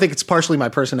 Also, I think it's partially my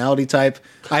personality type.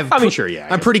 I'm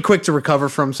pretty quick to recover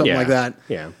from something like that.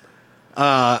 Yeah.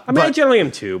 I generally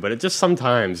am too, but it just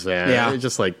sometimes, it's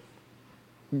just like,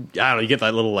 I don't know, you get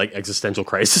that little like existential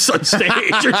crisis on stage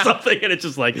or something, and it's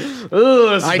just like,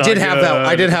 I did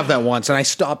have that once, and I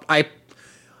stopped. I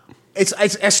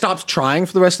stopped trying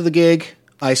for the rest of the gig.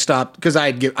 I stopped because I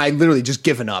literally just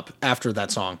given up after that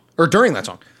song or during that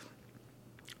song.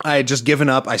 I had just given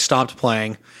up. I stopped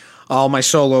playing. All my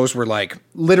solos were like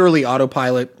literally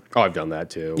autopilot. Oh, I've done that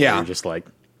too. Yeah. You're just like,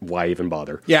 why even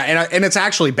bother? Yeah, and it's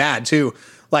actually bad too.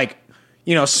 Like,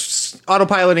 you know,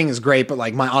 autopiloting is great, but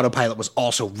like my autopilot was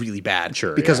also really bad.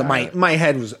 Sure. Because my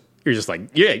head was. You're just like,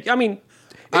 I mean,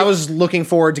 I was looking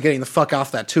forward to getting the fuck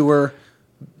off that tour.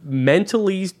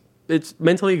 It's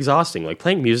mentally exhausting. Like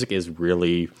playing music is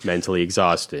really mentally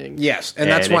exhausting. Yes, and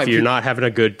that's why if you're not having a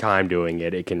good time doing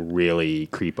it, it can really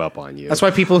creep up on you. That's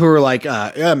why people who are like,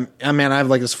 man, I have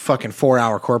like this fucking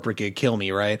 4-hour corporate gig, kill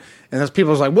me, right? And those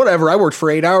people are like, whatever, I worked for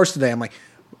 8 hours today. I'm like,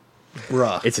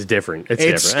 bruh, it's different.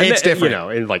 It's different. You know,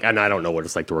 and I don't know what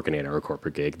it's like to work an 8-hour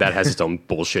corporate gig. That has its own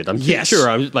bullshit. I'm sure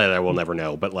I will never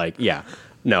know, but like,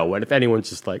 no. And if anyone's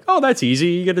just like, oh, that's easy,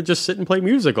 you got to just sit and play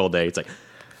music all day. It's like.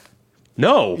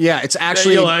 No. Yeah, it's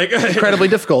actually incredibly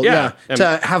difficult. Yeah.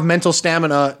 To have mental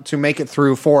stamina to make it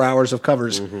through 4 hours of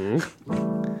covers.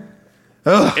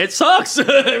 Mm-hmm. It sucks.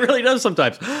 It really does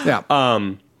sometimes. Yeah.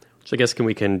 So I guess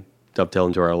we can dovetail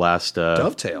into our last...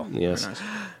 dovetail? Yes. Nice.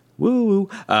 Woo.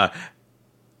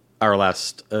 Our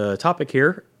last topic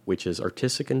here, which is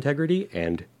artistic integrity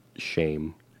and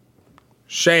shame.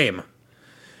 Shame.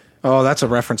 Oh, that's a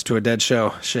reference to a dead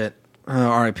show. Shit.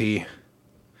 R.I.P.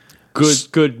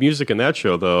 Good music in that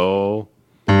show, though.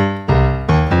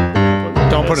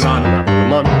 Don't put it on.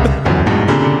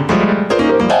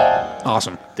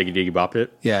 Awesome. Diggy bopped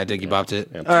it? Yeah, I diggy bopped it.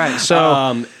 Yeah. All right,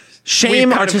 so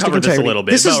shame, artistic integrity. This a little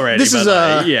bit.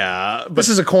 This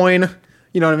is a coin.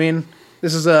 You know what I mean?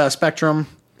 This is a spectrum.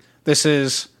 This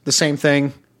is the same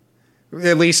thing.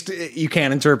 At least you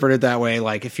can interpret it that way.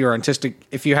 Like if you have artistic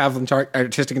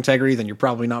integrity, then you're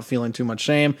probably not feeling too much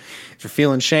shame. If you're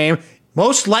feeling shame,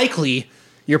 most likely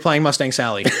you're playing Mustang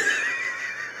Sally.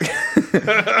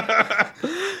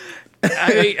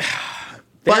 I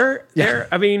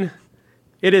mean,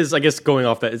 it is, I guess, going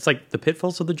off that. It's like the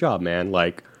pitfalls of the job, man.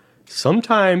 Like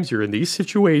sometimes you're in these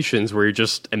situations where you're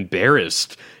just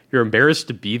embarrassed. You're embarrassed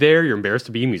to be there. You're embarrassed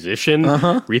to be a musician,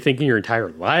 rethinking your entire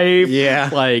life. Yeah.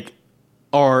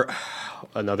 Or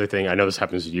another thing, I know this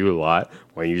happens to you a lot,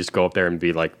 when you just go up there and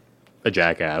be like, a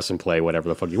jackass and play whatever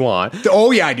the fuck you want.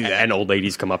 Oh yeah, I do that. And old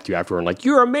ladies come up to you after and like,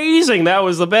 you're amazing. That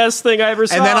was the best thing I ever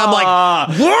saw. And then I'm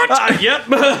like, what? Yep.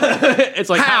 It's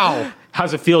like,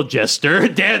 how's it feel, Jester?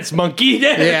 Dance, monkey.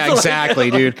 Dance. Yeah,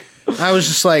 exactly, dude. I was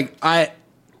just like, I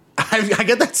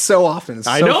get that so often. It's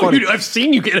so I know funny. you. I've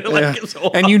seen you get it like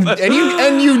so and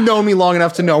you know me long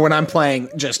enough to know when I'm playing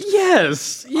just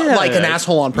like an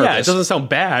asshole on purpose. Yeah, it doesn't sound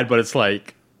bad, but it's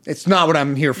like it's not what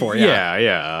I'm here for.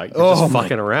 Yeah, You're just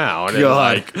fucking around.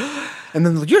 God. And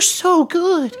then you're so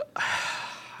good.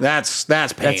 That's pain.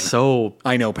 That's so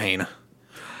I know pain.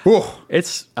 Ooh.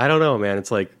 It's I don't know, man. It's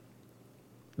like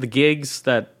the gigs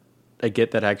that I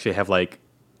get that actually have like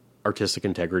artistic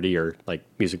integrity or like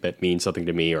music that means something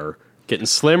to me are getting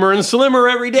slimmer and slimmer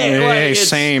every day. Hey, like,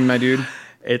 same, my dude.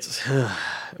 It's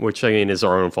which I mean is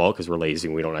our own fault because we're lazy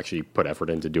and we don't actually put effort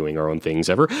into doing our own things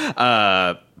ever.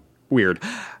 Weird.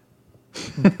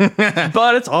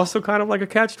 But it's also kind of like a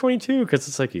catch-22 because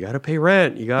it's like you got to pay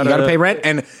rent. You got to pay rent,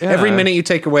 and every minute you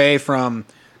take away from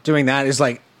doing that is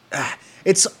like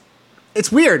it's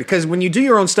weird because when you do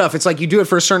your own stuff, it's like you do it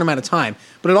for a certain amount of time,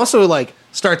 but it also like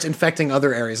starts infecting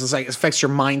other areas. It's like it affects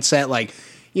your mindset. Like,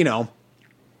 you know,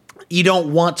 you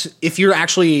don't want if you're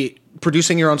actually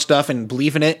producing your own stuff and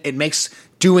believe in it, it makes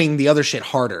doing the other shit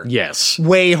harder. Yes.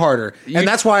 Way harder. And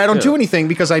that's why I don't do anything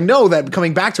because I know that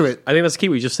coming back to it. I think that's the key.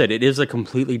 We just said it is a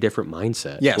completely different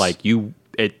mindset. Yes. Like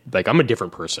I'm a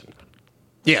different person.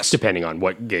 Yes. Depending on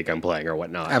what gig I'm playing or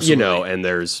whatnot. Absolutely. You know, and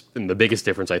the biggest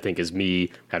difference I think is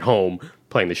me at home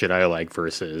playing the shit I like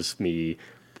versus me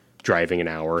driving an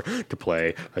hour to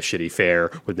play a shitty fair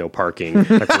with no parking. I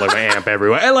have to like my amp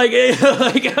everywhere. And like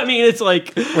I mean, it's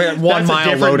like we're at 1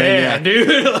 mile loading, man,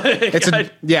 dude. Like, it's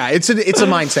a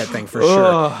mindset thing for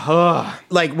sure.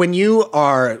 Like when you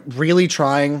are really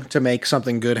trying to make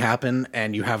something good happen,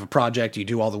 and you have a project, you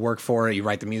do all the work for it, you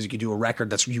write the music, you do a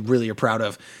record that's you really are proud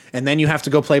of, and then you have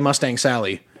to go play Mustang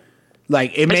Sally.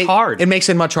 Like it's hard. It makes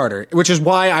it much harder, which is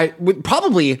why I would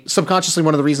probably subconsciously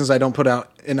one of the reasons I don't put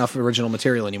out enough original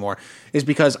material anymore is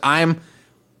because I'm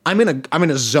in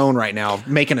a zone right now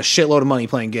making a shitload of money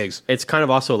playing gigs. It's kind of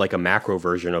also like a macro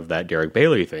version of that Derek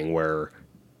Bailey thing where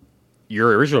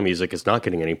your original music is not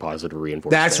getting any positive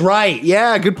reinforcement. That's right.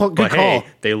 Yeah, good call. Hey,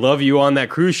 they love you on that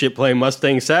cruise ship playing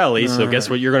Mustang Sally, so guess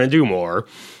what you're going to do more?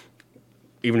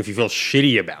 Even if you feel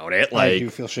shitty about it, like I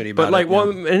do feel shitty about it. But like, well,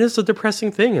 and it's a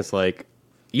depressing thing. It's like,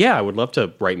 yeah, I would love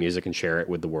to write music and share it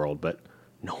with the world, but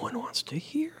no one wants to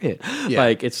hear it. Yeah.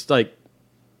 Like, it's like,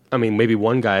 I mean, maybe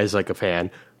one guy is like a fan.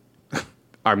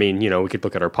 I mean, you know, we could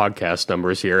look at our podcast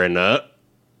numbers here, and that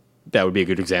would be a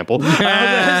good example.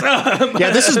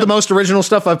 Yeah, this is the most original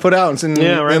stuff I've put out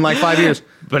in like 5 years.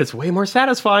 But it's way more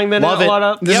satisfying than Love a it. lot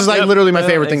of. This is like literally my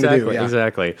favorite thing to do. Yeah.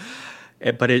 Exactly.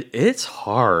 But it's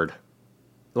hard.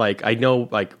 Like, I know,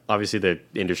 like, obviously the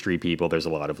industry people, there's a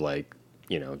lot of, like,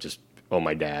 you know, just, oh,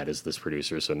 my dad is this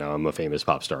producer, so now I'm a famous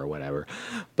pop star or whatever.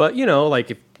 But, you know,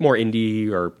 like, if more indie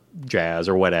or jazz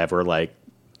or whatever, like,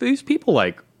 these people,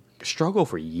 like, struggle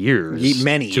for years.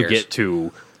 Many years. To get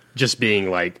to just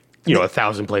being, like, you know,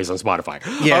 1,000 plays on Spotify.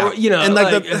 Yeah. Or, you know, and,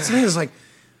 like, the thing is, like,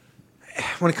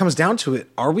 when it comes down to it,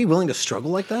 are we willing to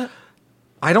struggle like that?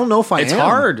 I don't know if I am. It's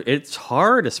hard. It's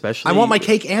hard, especially. I want my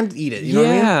cake and eat it. You know what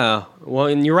I mean? Yeah. Well,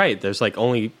 and you're right. There's like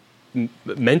only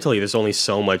mentally, there's only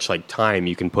so much like time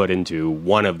you can put into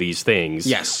one of these things.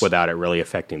 Yes. Without it really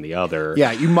affecting the other.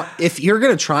 Yeah. If you're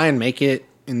gonna try and make it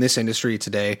in this industry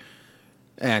today,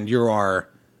 and you are,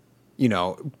 you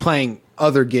know, playing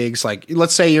other gigs, like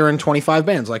let's say you're in 25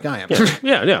 bands, like I am.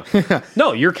 Yeah.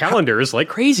 No, your calendar is like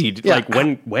crazy. Yeah. Like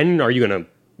when are you gonna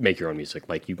make your own music?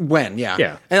 Like you. When?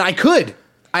 Yeah. And I could.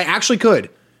 I actually could.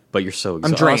 But you're so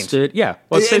exhausted. I'm drained. Yeah.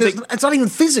 Well, it's not even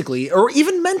physically or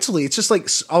even mentally. It's just like,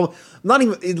 not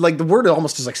even, like the word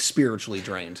almost is like spiritually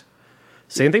drained.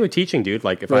 Same thing with teaching, dude.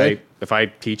 Like if I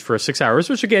teach for 6 hours,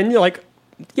 which again, you're like,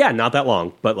 yeah, not that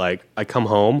long. But like I come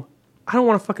home, I don't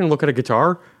want to fucking look at a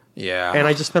guitar. Yeah. And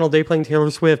I just spent all day playing Taylor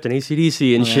Swift and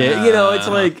AC/DC and shit. You know, it's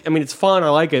like, I mean, it's fun. I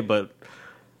like it, but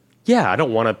yeah, I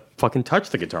don't want to fucking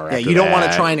touch the guitar. Yeah, you don't want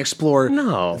to try and explore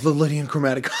the Lydian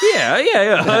chromatic.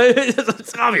 Yeah.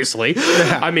 Obviously.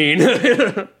 Yeah. I mean,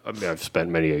 I've spent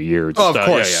many a year. Just, of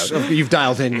course. You've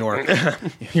dialed in your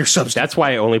substance. That's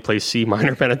why I only play C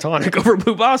minor pentatonic over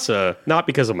Bubasa. Not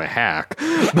because I'm a hack,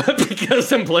 but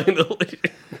because I'm playing the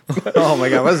Lydian. Oh my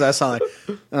God, what does that sound like?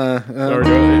 Let's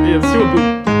do a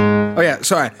boop. Oh yeah,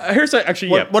 sorry. Here's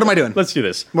actually, what am I doing? Let's do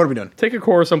this. What are we doing? Take a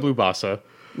chorus on Blue Bossa.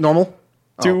 Normal?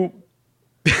 Do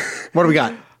what do we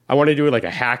got? I want to do like a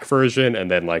hack version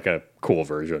and then like a cool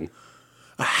version.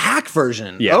 A hack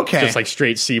version? Yeah. Okay. Just like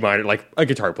straight C minor, like a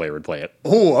guitar player would play it.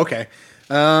 Oh, okay.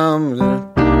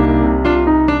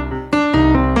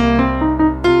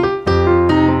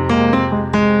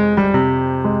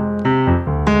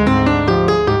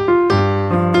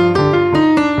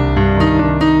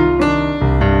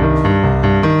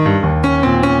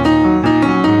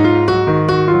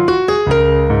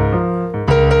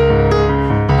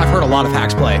 heard a lot of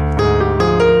Hacks play.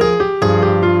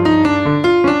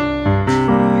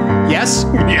 Yes?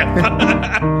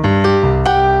 Yeah.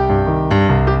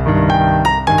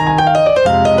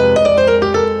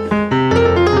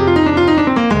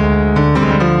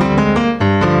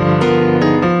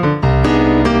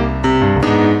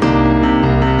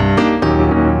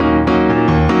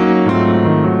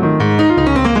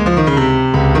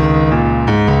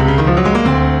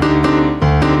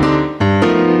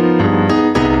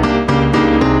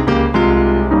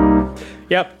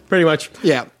 Yep, pretty much.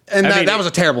 Yeah. And I mean, that was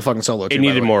a terrible fucking solo. It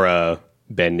needed more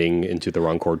bending into the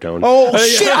wrong chord tone. Oh,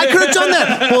 shit. I could have done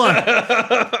that. Hold on.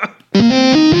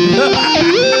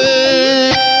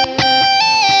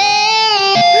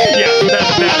 Yeah,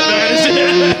 that is it.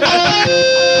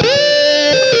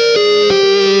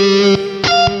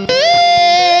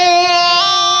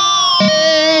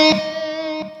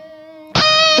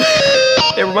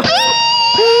 Never mind.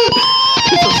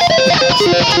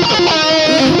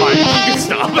 Fine, you can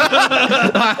stop.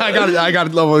 I got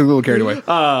a little carried away.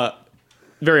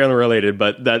 Very unrelated,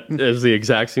 but that is the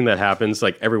exact thing that happens.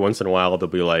 Like every once in a while,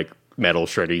 there'll be like metal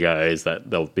shreddy guys that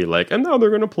they'll be like, and now they're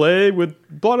going to play with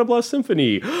Blah Blah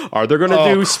Symphony. Are they going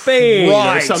to do Spain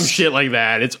Christ. or some shit like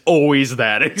that? It's always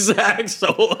that exact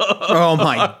solo. Oh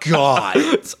my God.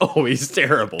 It's always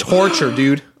terrible. Torture,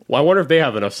 dude. Well, I wonder if they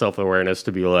have enough self-awareness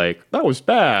to be like, that was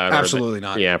bad. Absolutely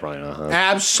not. Yeah, probably not. Huh?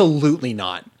 Absolutely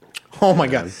not. Oh my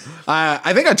God.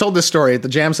 I think I told this story at the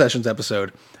Jam Sessions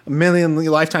episode a million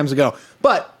lifetimes ago.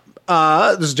 But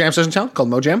there's a jam session town called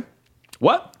Mojam.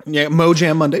 What? Yeah,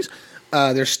 Mojam Mondays.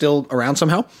 They're still around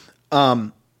somehow.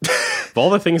 Of all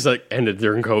the things that ended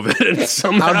during COVID and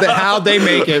somehow. How'd they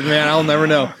make it, man? I'll never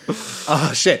know.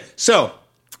 Oh, shit. So,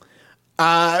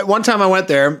 one time I went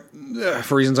there,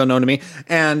 for reasons unknown to me,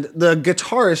 and the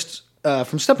guitarist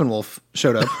from Steppenwolf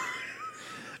showed up.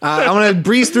 I'm going to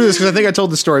breeze through this because I think I told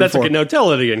the story That's before. okay. No,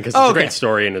 tell it again because it's a great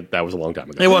story and that was a long time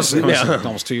ago. It was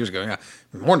almost 2 years ago. Yeah,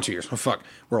 more than 2 years. Oh, fuck.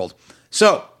 We're old.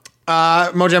 So,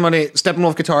 Mojam Monday,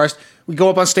 Steppenwolf guitarist. We go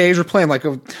up on stage. We're playing what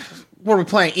are we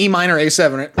playing? E minor,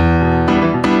 A7, right? I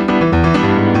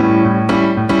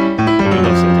do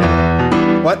love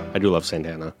Santana. What? I do love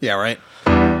Santana. Yeah, right.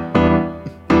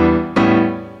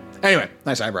 Anyway,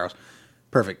 nice eyebrows.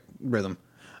 Perfect rhythm.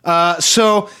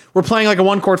 So we're playing like a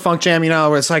one chord funk jam,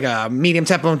 where it's like a medium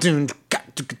tempo.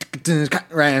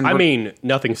 I mean,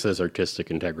 nothing says artistic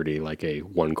integrity like a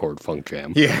one chord funk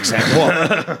jam. Yeah, exactly.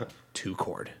 Well, 2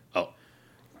 chord. Oh.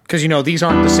 Because, these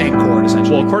aren't the same chord,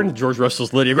 essentially. Well, according to George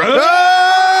Russell's Lydia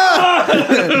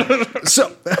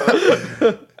So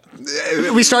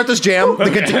we start this jam.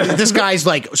 This guy's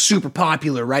like super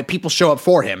popular, right? People show up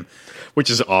for him. which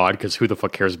is odd because who the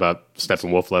fuck cares about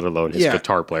Steppenwolf, let alone his Yeah.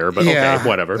 guitar player? But Yeah. okay,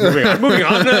 whatever. Moving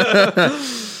on.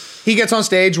 He gets on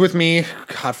stage with me,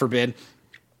 God forbid.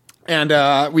 And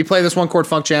we play this one chord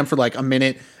funk jam for like a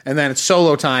minute, and then it's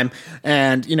solo time.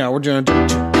 And, we're doing...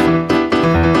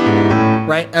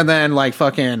 Right? And then, like,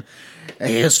 fucking...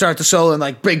 He'll start the solo and,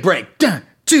 like, big break. Dun,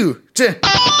 two, two.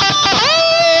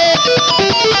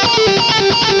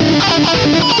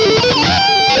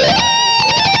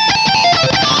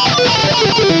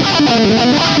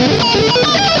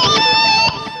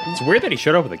 It's weird that he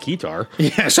showed up with a guitar.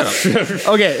 Yeah, shut up.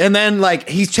 Okay, and then, like,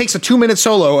 he takes a 2-minute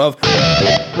solo of...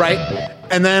 Right?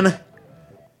 And then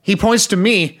he points to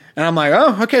me, and I'm like,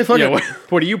 oh, okay, fuck it.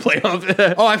 What do you play on?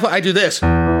 Oh, I do this.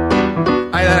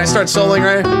 Then I start soloing,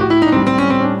 right?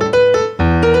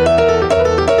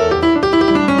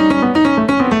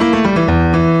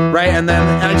 Right, and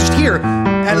then I just hear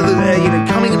out of the,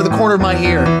 coming into the corner of my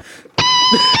ear.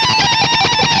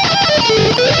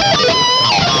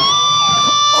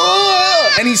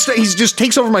 And he just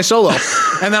takes over my solo.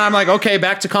 And then I'm like, okay,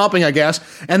 back to comping, I guess.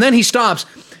 And then he stops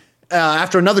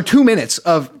after another 2 minutes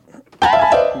of...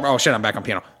 Oh, shit, I'm back on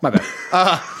piano. My bad.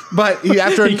 But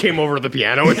after... He came over to the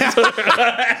piano.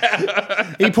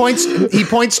 He points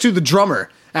to the drummer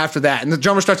after that, and the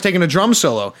drummer starts taking a drum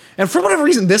solo. And for whatever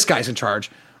reason, this guy's in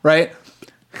charge, right?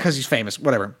 Because he's famous,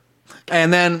 whatever.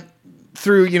 And then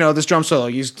through, this drum solo,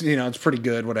 it's pretty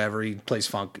good, whatever. He plays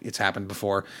funk. It's happened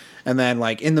before. And then,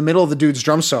 like, in the middle of the dude's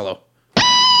drum solo,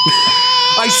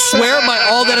 I swear by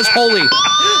all that is holy.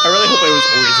 I really hope it was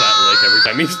always that lick every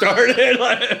time he started.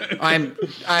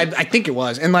 I think it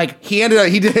was. And, like, he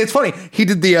did, it's funny. He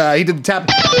did the tap.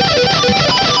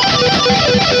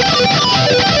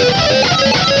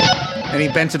 And he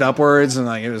bent it upwards, and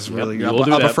like it was really Yep,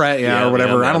 up a fret, or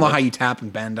whatever. Yeah, I don't know how you tap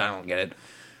and bend. I don't get it.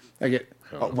 I get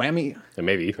whammy.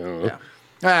 Maybe. I don't know.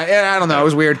 Yeah. I don't know. It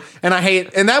was weird, and I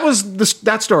hate. And that was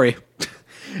that story.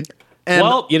 And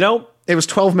well, It was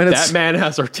 12 minutes. That man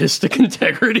has artistic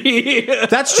integrity.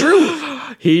 That's true.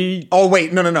 Oh,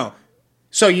 wait, no.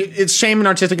 So it's shame and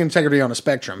artistic integrity on a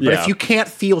spectrum. But if you can't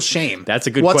feel shame, that's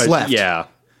a good what's question. left? Yeah.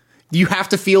 You have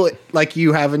to feel it like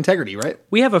you have integrity, right?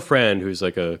 We have a friend who's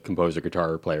like a composer,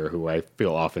 guitar player who I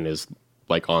feel often is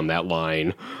like on that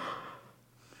line.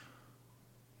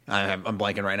 I'm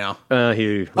blanking right now. Got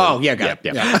it.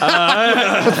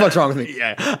 Yeah. What the fuck's wrong with me?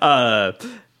 Yeah.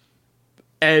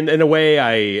 And in a way,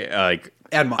 I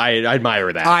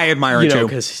admire that. I admire it too,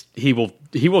 because he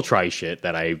will try shit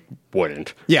that I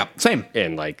wouldn't. Yeah, same.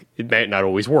 And like it may not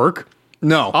always work.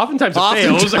 No, oftentimes it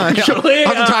fails. Actually,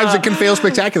 oftentimes it can fail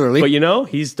spectacularly. But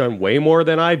he's done way more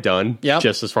than I've done. Yep.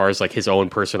 Just as far as like his own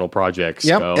personal projects.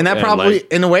 Yep, go. and that probably,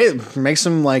 in a way, it makes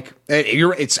him like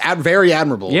it's very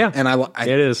admirable. Yeah, and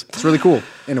it is. It's really cool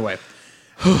in a way.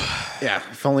 Yeah,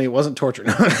 if only it wasn't torture.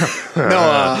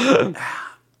 No.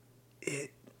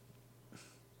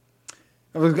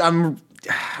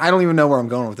 I don't even know where I'm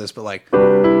going with this, but like,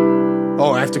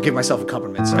 I have to give myself a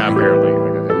compliment. So. Apparently,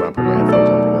 I'm not putting my headphones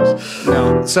on this.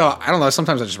 No, so I don't know.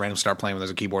 Sometimes I just randomly start playing when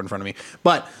there's a keyboard in front of me.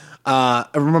 But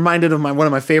I'm reminded of one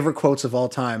of my favorite quotes of all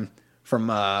time from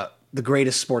the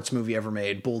greatest sports movie ever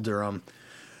made, Bull Durham.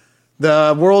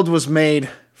 The world was made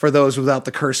for those without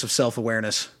the curse of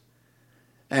self-awareness.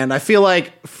 And I feel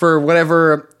like for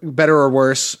whatever better or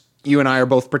worse, you and I are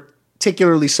both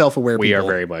particularly self-aware people. We are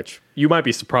very much. You might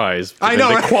be surprised. I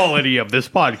know the quality of this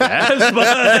podcast.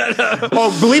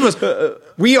 But believe us,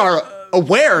 we are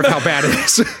aware of how bad it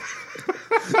is.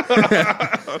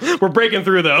 We're breaking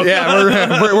through, though.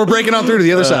 Yeah, we're breaking on through to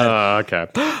the other side. Okay.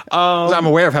 I'm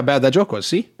aware of how bad that joke was.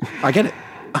 See? I get it.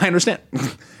 I understand.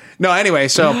 No, anyway,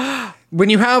 so when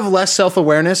you have less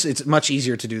self-awareness, it's much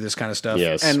easier to do this kind of stuff.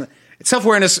 Yes. And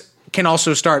self-awareness can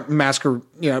also start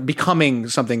becoming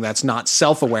something that's not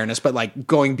self-awareness, but like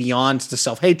going beyond to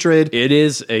self-hatred. It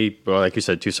is like you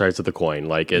said, two sides of the coin.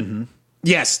 Like it. Mm-hmm.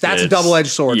 Yes, that's a double-edged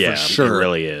sword for sure. It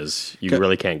really is. You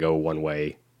really can't go one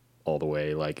way all the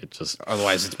way. Like it just.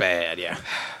 Otherwise, it's bad. Yeah.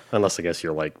 Unless I guess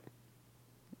you're like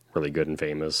really good and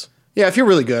famous. Yeah, if you're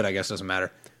really good, I guess it doesn't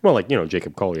matter. Well, like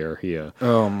Jacob Collier. He.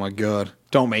 Oh my God!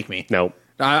 Don't make me. No.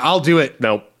 I'll do it.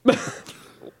 No.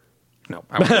 No.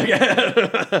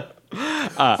 I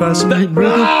Fascinating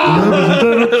rhythm.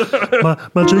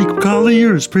 My Jacob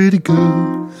Collier is pretty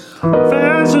good.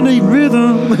 Fascinating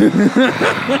rhythm.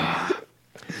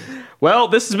 Well,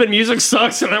 this has been Music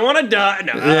Sucks and I Want to Die.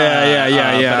 No.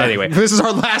 Yeah. But anyway. This is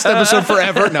our last episode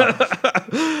forever. No.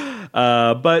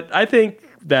 But I think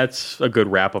that's a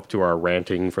good wrap up to our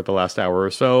ranting for the last hour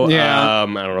or so. Yeah. I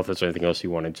don't know if there's anything else you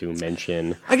wanted to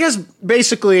mention. I guess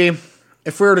basically,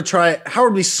 if we were to try, how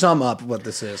would we sum up what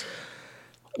this is?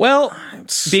 Well,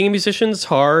 being a musician is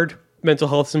hard. Mental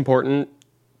health is important.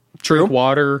 True. Drink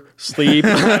water, sleep.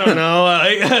 I don't know.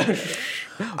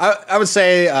 I would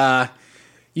say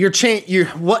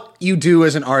what you do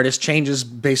as an artist changes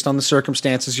based on the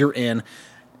circumstances you're in,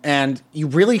 and you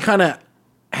really kind of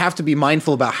have to be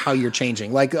mindful about how you're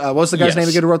changing. Like, what was the guy's name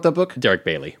again who wrote that book? Derek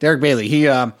Bailey. Derek Bailey.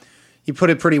 He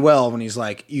put it pretty well when he's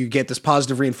like, you get this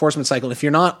positive reinforcement cycle. And if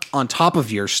you're not on top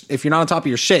of your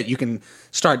shit, you can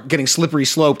start getting slippery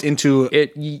sloped into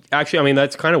it. Actually, I mean,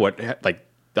 that's kind of what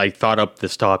I thought up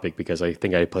this topic because I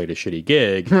think I played a shitty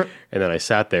gig, and then I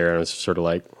sat there and I was sort of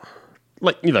like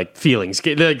feelings,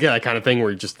 that kind of thing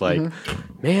where you're just like,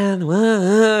 man, what?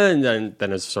 And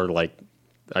then it's sort of like,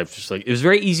 I was just like, it was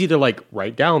very easy to like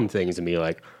write down things and be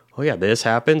like, oh yeah, this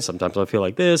happened. Sometimes I feel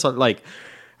like this, like.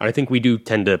 I think we do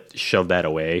tend to shove that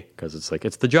away because it's like,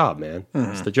 it's the job, man.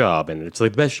 It's the job. And it's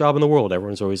like the best job in the world.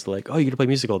 Everyone's always like, oh, you get to play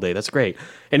music all day. That's great.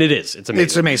 And it is. It's amazing.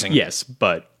 It's amazing. Yes.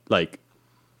 But like,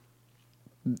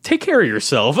 take care of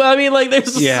yourself. I mean, like,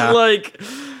 there's like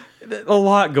a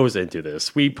lot goes into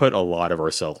this. We put a lot of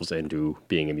ourselves into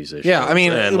being a musician. Yeah. I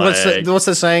mean, and what's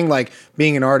the saying? Like,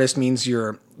 being an artist means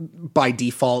you're by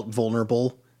default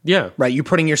vulnerable. Yeah. Right. You're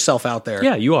putting yourself out there.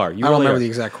 Yeah, you are. I don't remember the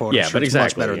exact quote. Yeah, but exactly.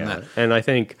 Much better than that. And I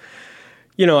think,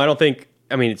 I don't think,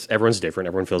 everyone's different.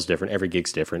 Everyone feels different. Every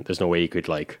gig's different. There's no way you could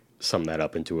like sum that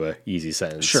up into a easy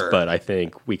sentence. Sure. But I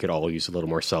think we could all use a little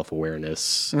more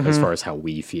self-awareness as far as how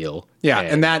we feel. Yeah.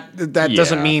 And that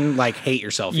doesn't mean like hate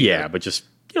yourself either. Yeah, but just,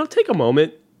 take a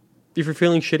moment. If you're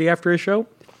feeling shitty after a show,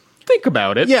 think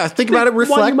about it. Yeah, think about it,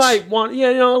 reflect. What you might want,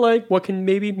 like what can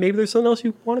maybe there's something else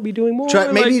you want to be doing more. Try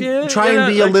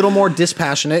and be a little more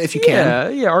dispassionate if you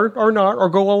can. Yeah, or not, or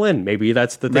go all in. Maybe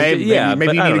that's the thing.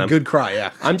 Maybe you need a good cry.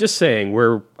 Yeah, I'm just saying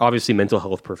we're obviously mental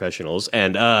health professionals,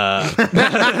 and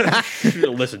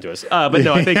listen to us. But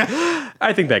no,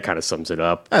 I think that kind of sums it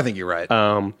up. I think you're right. What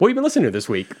have you been listening to this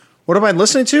week? What have I been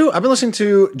listening to? I've been listening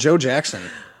to Joe Jackson.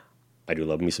 I do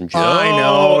love me some Joe. I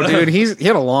know, dude. He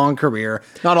had a long career.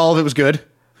 Not all of it was good.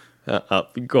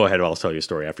 Go ahead. I'll tell you a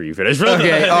story after you finish.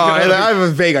 Okay. I have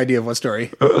a vague idea of what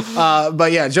story.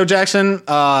 But yeah, Joe Jackson,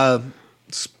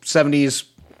 70s.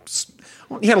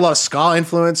 He had a lot of ska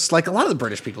influence, like a lot of the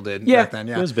British people did back then.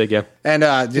 Yeah, it was big. Yeah, and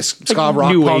just ska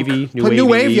rock, new punk, wavy, new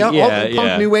wave, yeah, all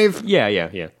punk, new wave,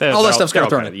 yeah. All that stuff's kind of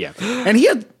thrown in. Yeah, and he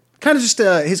had kind of just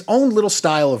his own little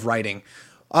style of writing,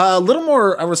 a little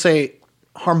more, I would say,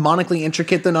 harmonically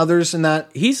intricate than others in that.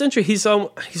 He's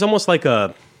almost like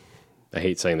a. I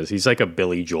hate saying this. He's like a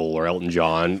Billy Joel or Elton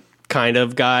John kind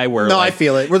of guy. Where I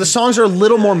feel it. Where the songs are a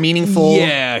little more meaningful.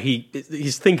 Yeah,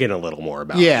 he's thinking a little more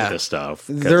about this stuff.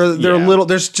 They're a little.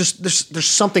 There's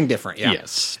something different. Yeah.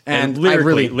 Yes, and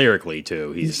lyrically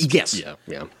too. He's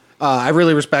yeah. I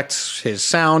really respect his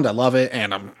sound. I love it,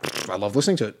 and I love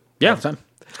listening to it. Yeah, all the time.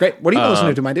 It's great. What are you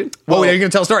listening to, my dude? Well, are you going to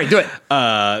tell a story? Do it.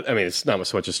 I mean, it's not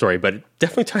so much a story, but it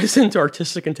definitely ties into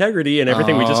artistic integrity and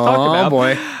everything we just talked about. Oh,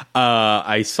 boy.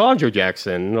 I saw Joe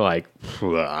Jackson, like,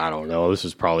 I don't know, this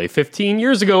was probably 15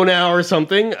 years ago now or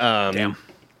something. Damn.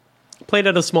 Played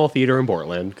at a small theater in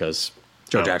Portland because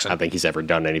Joe Jackson. I don't think he's ever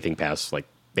done anything past, like,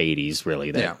 the 80s,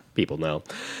 really, that people know.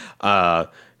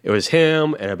 It was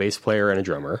him and a bass player and a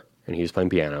drummer, and he was playing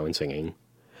piano and singing.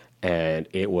 And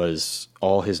it was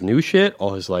all his new shit,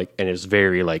 all his and it was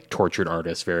very tortured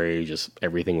artist, very just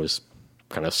everything was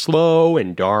kind of slow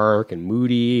and dark and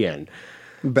moody and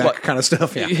Beck kind of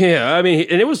stuff. Yeah, yeah. I mean,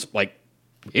 and it was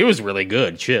really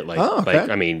good shit.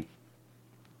 I mean,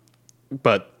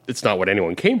 but it's not what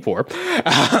anyone came for.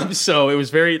 So it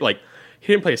was very he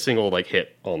didn't play a single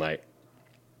hit all night.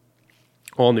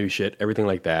 All new shit, everything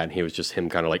like that. And he was just him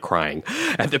kind of crying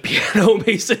at the piano,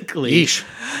 basically. Yeesh.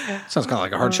 Sounds kind of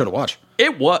like a hard show to watch.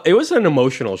 It was an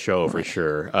emotional show for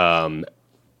sure. A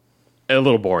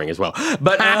little boring as well.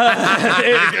 But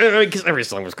because every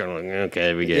song was kind of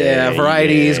okay, we get it. Yeah,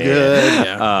 variety is good.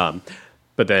 Yeah.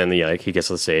 But then he gets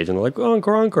to the stage and they're like,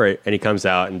 oh, great. And he comes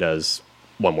out and does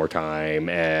One More Time.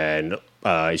 And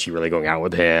is she really going out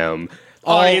with him?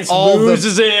 Audience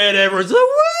loses it. Everyone's like,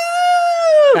 woo!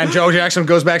 And Joe Jackson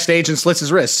goes backstage and slits his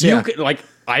wrists. You could,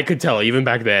 I could tell even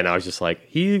back then. I was just like,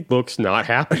 he looks not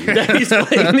happy that he's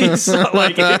playing these.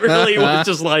 It really was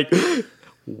just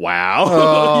wow.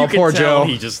 Oh, poor Joe.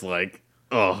 He just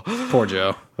poor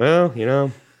Joe. Well,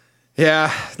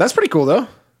 Yeah, that's pretty cool though.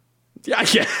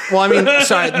 Yeah. Well, I mean,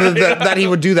 sorry that he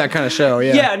would do that kind of show.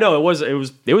 Yeah. Yeah. No, it was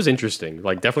interesting.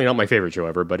 Definitely not my favorite show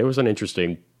ever, but it was an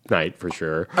interesting night for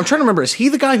sure. I'm trying to remember. Is he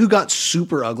the guy who got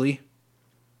super ugly?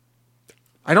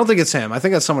 I don't think it's him. I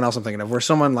think that's someone else I'm thinking of, where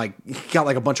someone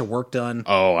got a bunch of work done.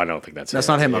 Oh, I don't think that's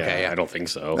not him. Okay, yeah. I don't think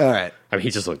so. All right. I mean, he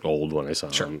just looked old when I saw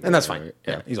him. And that's fine.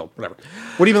 Yeah, he's old. Whatever.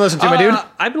 What have you been listening to, my dude?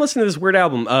 I've been listening to this weird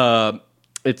album.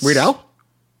 It's Weird Al?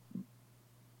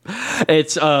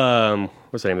 It's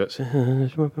what's the name of it?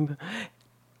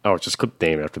 Oh, it's just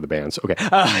named after the bands. Okay.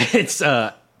 It's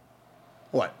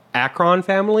What? Akron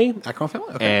Family. Akron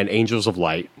Family? Okay. And Angels of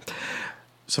Light.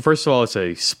 So first of all, it's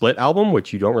a split album,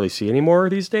 which you don't really see anymore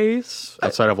these days,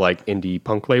 outside of indie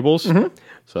punk labels. Mm-hmm.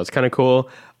 So that's kind of cool.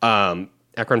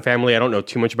 Akron Family, I don't know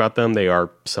too much about them. They are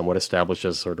somewhat established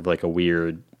as sort of a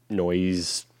weird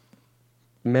noise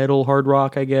metal hard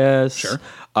rock, I guess. Sure.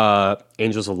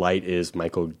 Angels of Light is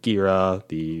Michael Gira,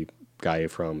 the guy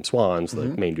from Swans, the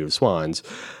main dude of Swans.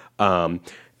 So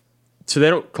they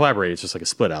don't collaborate. It's just a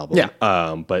split album.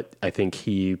 Yeah. But I think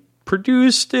he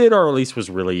produced it, or at least was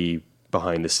really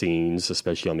behind the scenes,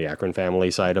 especially on the Akron Family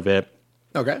side of it.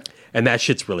 Okay. And that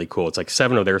shit's really cool. It's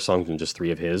 7 of their songs and just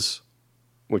 3 of his,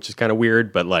 which is kind of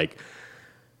weird, but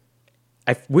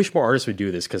I wish more artists would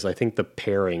do this because I think the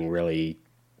pairing really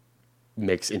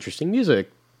makes interesting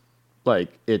music. They're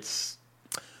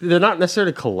not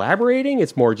necessarily collaborating,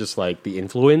 it's more just the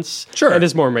influence. Sure. And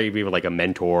it's more maybe a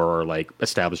mentor or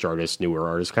established artist, newer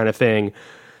artist kind of thing.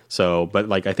 So, but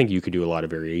I think you could do a lot of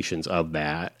variations of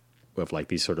that. With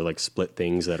these sort of split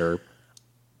things that are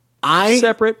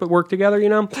separate but work together,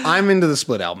 I'm into the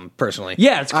split album personally.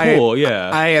 Yeah, it's cool.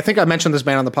 I think I mentioned this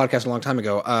band on the podcast a long time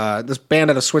ago. This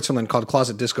band out of Switzerland called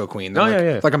Closet Disco Queen.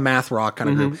 They're like a math rock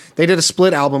kind of group. They did a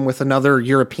split album with another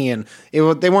European.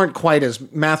 They weren't quite as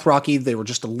math rocky. They were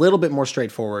just a little bit more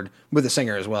straightforward with the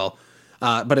singer as well.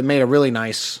 But it made a really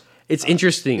nice. It's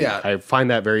interesting. Yeah. I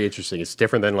find that very interesting. It's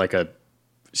different than a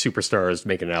superstars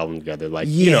making an album together,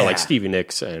 Stevie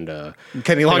Nicks and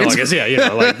Kenny Loggins.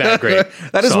 Yeah, that great.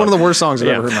 That is one of the worst songs I've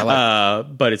ever heard in my life.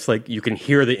 But it's you can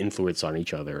hear the influence on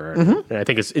each other, and I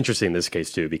think it's interesting in this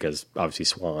case too because obviously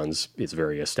Swans is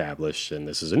very established, and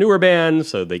this is a newer band,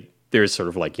 so there's sort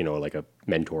of a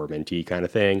mentor mentee kind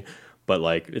of thing. but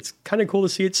like it's kind of cool to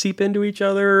see it seep into each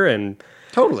other, and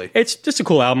Totally. it's just a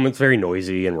cool album. It's very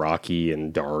noisy and rocky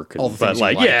and dark, and, All the but things you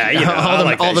like, like. yeah, you know, All I the-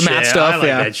 like all that the Matt shit. stuff, I like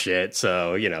yeah. that shit.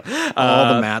 So you know,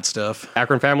 All the Matt stuff.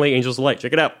 Akron Family, Angels of Light,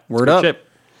 check it out. Word Good up. shit.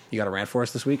 You got a rant for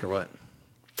us this week or what?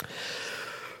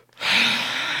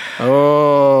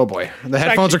 Oh boy, the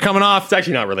headphones are coming off. It's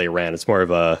actually not really a rant. It's more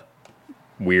of a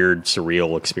weird,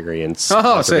 surreal experience Oh,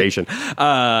 observation.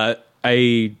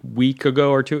 A week ago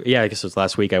or two, I guess it was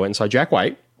last week, I went and saw Jack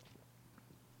White,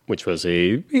 which was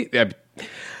this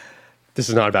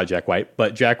is not about Jack White,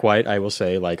 but Jack White, I will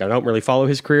say, like, I don't really follow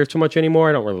his career too much anymore.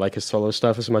 I don't really like his solo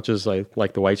stuff as much as I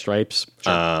like the White Stripes.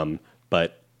 Sure.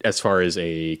 But as far as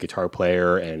a guitar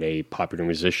player and a popular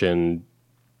musician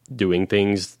doing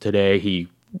things today, he,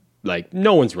 like,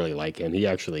 no one's really like him. He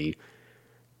actually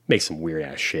makes some weird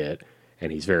ass shit,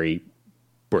 and he's very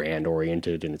brand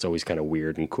oriented, and it's always kind of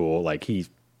weird and cool. Like,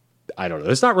 I don't know.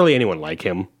 There's not really anyone like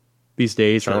him these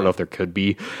days. Sure. I don't know if there could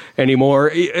be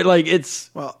anymore. Like, it's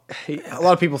Well, a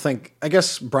lot of people think. I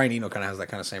guess Brian Eno kind of has that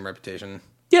kind of same reputation.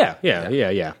 yeah.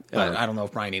 But I don't know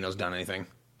if Brian Eno's done anything.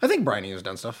 I think Brian Eno's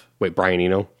done stuff. Wait, Brian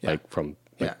Eno, Yeah. like from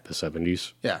Yeah. the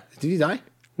 70s? Yeah. Did he die?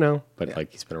 No, but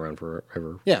like he's been around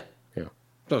forever. Yeah. Yeah.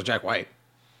 So was Jack White.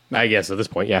 I guess at this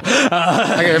point, yeah.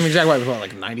 I mean, Jack White was what,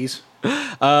 like 90s?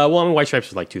 Well, I mean, White Stripes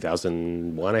was like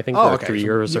 2001, I think. Oh, or okay. 3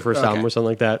 years, the first Okay. album or something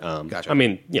like that. Gotcha. I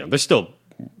mean, you know, they're still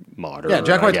modern. Yeah,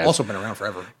 Jack I White's guess. also been around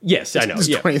forever. Yes, I know. It's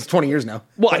Yeah. 20 years now.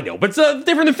 Well, I know, but it's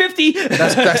different than 50.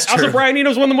 That's Also, true. Brian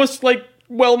Eno's one of the most like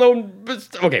well-known.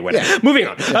 Okay, whatever. Yeah. Moving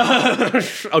on.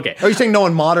 Okay. Oh, you're saying no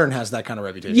one modern has that kind of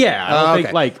reputation? Yeah, I don't think,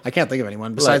 okay. like- I can't think of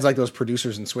anyone besides like those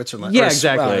producers in Switzerland. Yeah, or,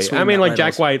 exactly. Sweden I mean, that like write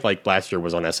Jack those. White, like last year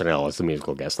was on SNL as the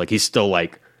musical guest. Like he's still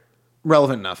like,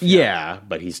 relevant enough. yeah,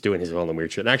 but he's doing his own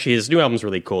weird shit. And actually, his new album's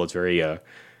really cool. It's very,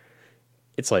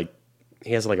 it's like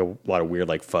he has like a lot of weird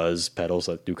like fuzz pedals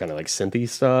that do kind of like synthy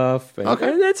stuff. And, Okay.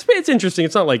 and it's interesting.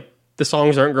 It's not like the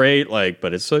songs aren't great, like,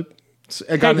 but it's like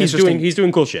It got he's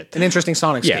doing cool shit. an interesting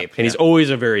sonic Yeah, scape. and he's always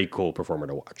a very cool performer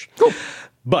to watch. Cool.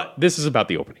 But this is about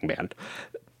the opening band.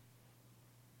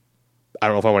 I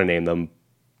don't know if I want to name them.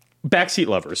 Backseat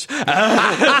Lovers.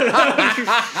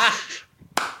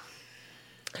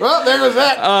 Well, there goes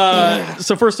that.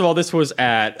 So first of all, this was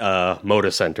at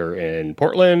Moda Center in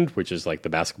Portland, which is like the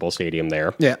basketball stadium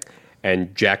there. Yeah.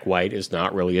 And Jack White is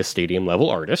not really a stadium level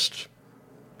artist.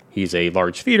 He's a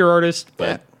large theater artist,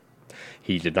 but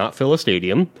he did not fill a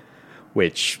stadium,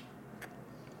 which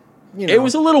You know, it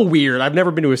was a little weird. I've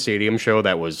never been to a stadium show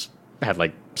that had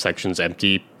like sections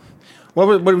empty.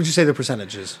 what would you say the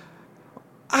percentage is?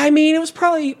 I mean, it was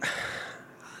probably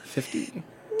 50.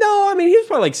 no. I mean, he was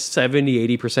probably like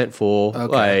 70-80% full.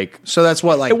 Like So that's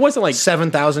what, like It wasn't like-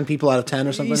 7,000 people out of 10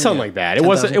 or something. something Yeah. like that.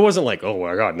 10,000? It wasn't like, oh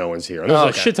my god, no one's here. There was Oh, a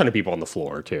okay. shit ton of people on the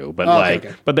floor too. But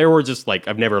okay. but there were just like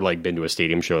I've never like been to a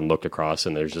stadium show and looked across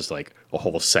and there's just like a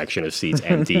whole section of seats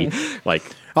empty. Like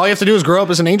All you have to do is grow up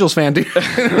as an Angels fan, dude.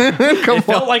 it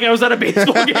felt like I was at a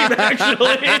baseball game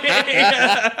actually.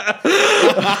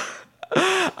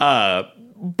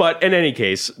 But in any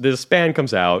case, this band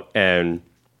comes out and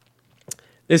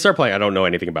they start playing. I don't know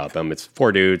anything about them. It's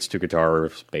 4 dudes, 2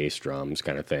 guitars, bass, drums,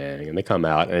 kind of thing. And they come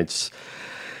out and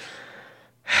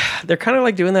they're kind of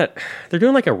like doing that. They're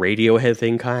doing like a Radiohead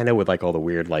thing, kind of with like all the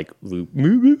weird like loop,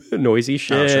 noisy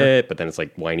shit. sure. But then it's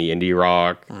like whiny indie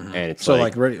rock, and it's So,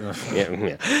 like, like, ready.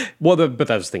 yeah. Well, but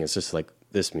that was the thing. It's just like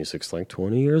this music's like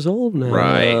 20 years old now,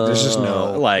 Right. There's just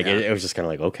no- like yeah. it was just kind of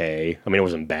like okay. I mean, it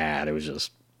wasn't bad. It was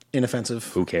just Inoffensive.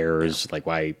 who cares? Like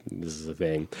why this is a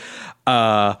thing.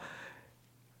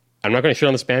 I'm not going to shit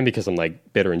on this band because I'm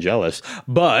like bitter and jealous,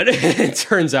 but it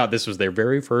turns out this was their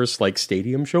very first like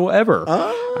stadium show ever.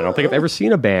 I don't think I've ever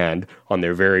seen a band on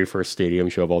their very first stadium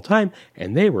show of all time,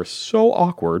 and they were so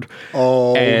awkward.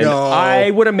 Oh, and no.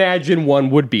 I would imagine one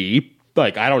would be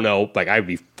like, I don't know, like I'd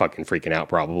be fucking freaking out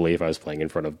probably if I was playing in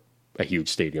front of a huge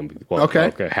stadium, well, Okay.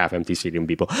 like a half-empty stadium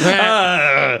people.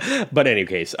 But in any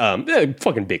case,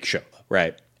 fucking big show,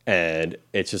 right? And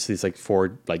it's just these like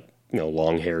 4 like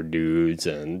long-haired dudes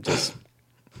and just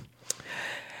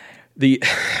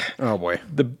Oh, boy.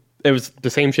 it was the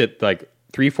same shit. Like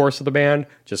 3/4 of the band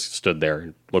just stood there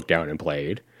and looked down and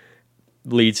played.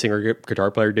 Lead singer,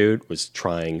 guitar player dude was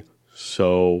trying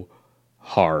so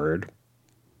hard.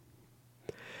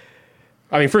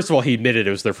 I mean, first of all, he admitted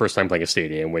it was their first time playing a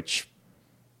stadium, which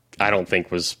I don't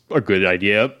think was a good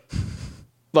idea.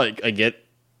 Like, I get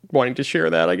wanting to share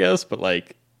that, I guess, but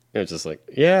like, it was just like,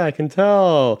 yeah, I can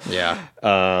tell. Yeah.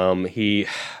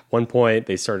 One point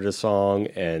they started a song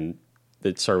and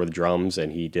it started with drums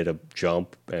and he did a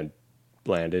jump and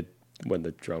landed when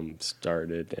the drum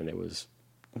started and it was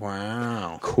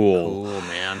Wow. cool. Cool,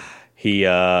 man. He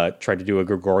tried to do a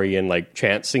Gregorian like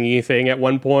chant singing thing at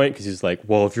one point because he's like,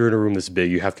 well, if you're in a room this big,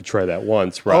 you have to try that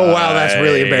once, right? Oh wow, that's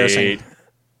really embarrassing.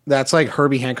 That's like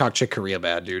Herbie Hancock Chick Corea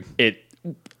bad, dude. It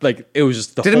was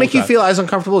just the Did it make you feel as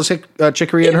uncomfortable as Chick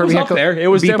Corea and Herbie was Hancock? up there. It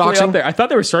was definitely beatboxing? up there. I thought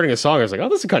they were starting a song. I was like, oh,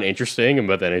 this is kind of interesting.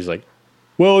 But then he's like,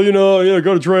 well,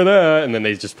 got to try that. And then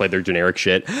they just played their generic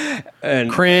shit. And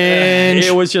Cringe.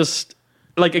 It was just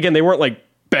like, again, they weren't like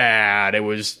bad. It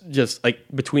was just like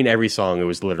between every song, it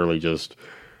was literally just,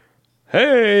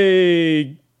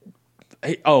 hey,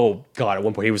 oh God, at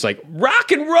one point he was like,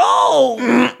 rock and roll.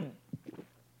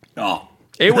 Oh.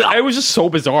 It was just so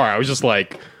bizarre. I was just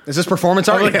like, Is this performance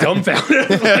I'm art? like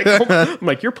dumbfounded. I'm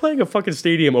like, you're playing a fucking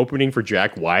stadium opening for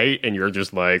Jack White, and you're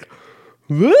just like,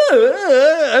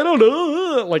 I don't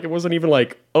know. Like, it wasn't even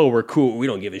like, oh, we're cool. We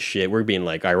don't give a shit. We're being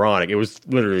like ironic. It was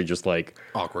literally just like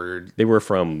Awkward. they were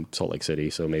from Salt Lake City,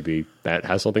 so maybe that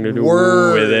has something to do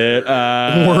Word. with it.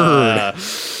 Word.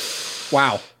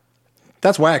 Wow.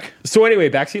 That's whack. So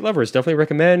anyway, Backseat Lovers, definitely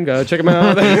recommend. Go check them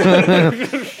out.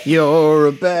 You're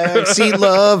a backseat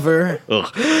lover.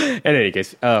 Ugh. In any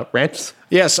case, rants.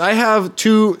 Yes, I have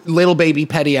two little baby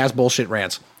petty ass bullshit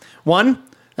rants. One,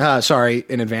 sorry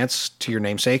in advance to your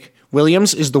namesake,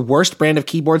 Williams is the worst brand of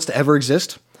keyboards to ever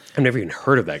exist. I've never even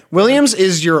heard of that. Williams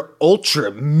is your ultra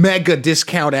mega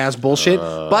discount ass bullshit,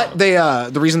 but they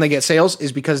the reason they get sales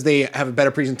is because they have a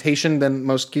better presentation than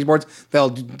most keyboards. They'll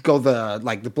go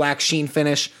the black sheen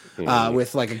finish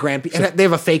with like a grand. And they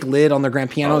have a fake lid on their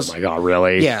grand pianos. Oh my God,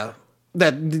 really? Yeah,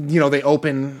 that they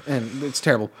open and it's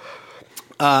terrible.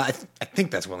 I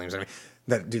think that's Williams. I mean,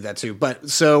 that do that too. But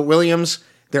so Williams,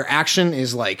 their action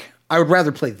is like. I would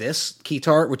rather play this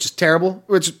keytar, which is terrible.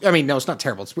 Which I mean, no, it's not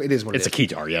terrible. It is what it is. It's a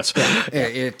keytar, yes.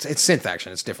 It's synth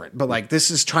action. It's different. But like this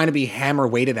is trying to be hammer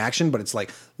weighted action, but it's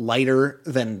like lighter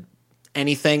than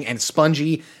anything and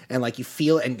spongy and like you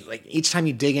feel and like each time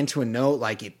you dig into a note,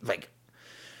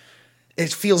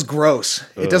 it feels gross.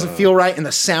 It doesn't feel right, and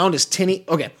the sound is tinny.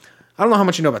 Okay, I don't know how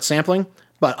much you know about sampling,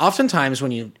 but oftentimes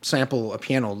when you sample a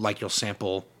piano, like you'll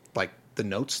sample like the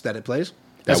notes that it plays.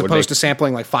 As opposed to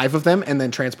sampling like 5 of them and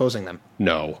then transposing them.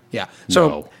 No. Yeah. So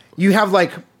No. you have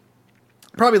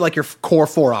probably like your core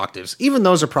 4 octaves. Even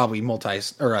those are probably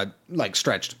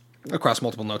stretched across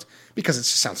multiple notes because it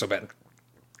just sounds so bad.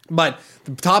 But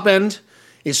the top end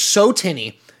is so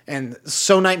tinny and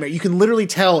so nightmare. You can literally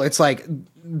tell it's like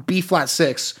B flat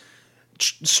 6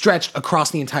 stretched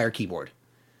across the entire keyboard.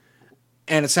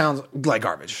 And it sounds like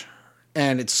garbage.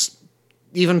 And it's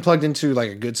even plugged into like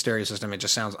a good stereo system, it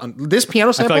just sounds. This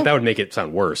piano sample. I feel like that would make it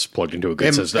sound worse plugged into a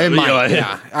good system. It might,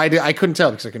 yeah. I couldn't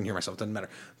tell because I couldn't hear myself. Doesn't matter.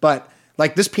 But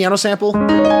like this piano sample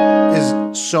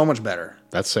is so much better.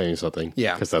 That's saying something.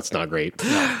 Yeah. Because that's not great.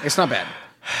 No, it's not bad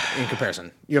in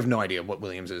comparison. You have no idea what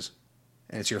Williams is,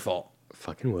 and it's your fault.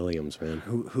 Fucking Williams, man.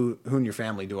 Who in your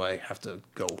family do I have to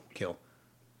go kill?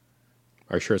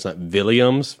 Are you sure it's not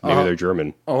Williams? Maybe they're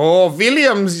German. Oh,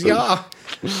 Williams, yeah.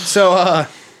 So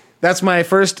that's my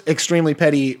first extremely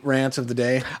petty rant of the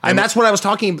day, and that's what I was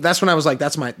talking. That's when I was like,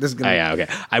 "This is gonna." Yeah, okay.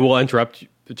 I will interrupt.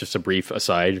 Just a brief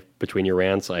aside between your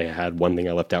rants. I had one thing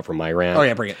I left out from my rant. Oh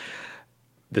yeah, bring it.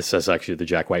 This is actually the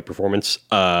Jack White performance.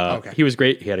 Okay. He was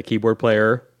great. He had a keyboard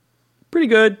player, pretty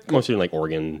good. Mostly like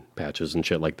organ patches and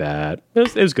shit like that.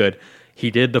 It was good. He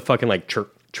did the fucking like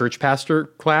church pastor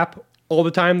clap all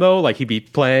the time though. Like he'd be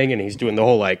playing and he's doing the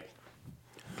whole like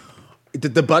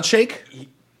Did the butt shake?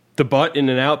 the butt in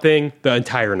and out thing the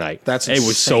entire night. It was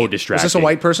insane. so distracting. Is this a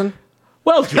white person?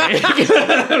 Well, Jake,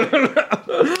 I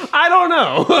don't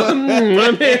know. Oh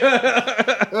my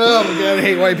god, I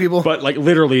hate white people. But like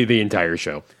literally the entire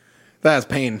show. That's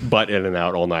pain. Butt in and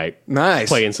out all night. Nice.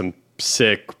 Playing some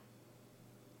sick.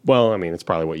 Well, I mean, it's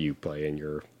probably what you play in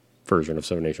your version of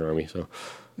Seven Nation Army. So.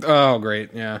 Oh,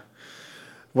 great. Yeah.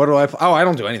 What do I? I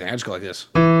don't do anything. I just go like this.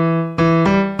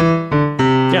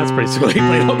 Yeah, it's pretty sweet. He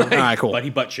played all night. All right, cool. But he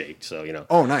butt shaked, so you know.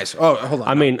 Oh, nice. Oh, hold on.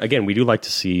 I mean, again, we do like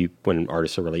to see when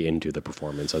artists are really into the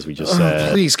performance, as we just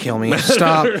said. Please kill me.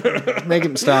 Stop. Make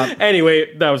him stop.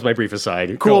 Anyway, that was my brief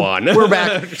aside. Cool. Go on. We're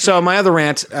back. So my other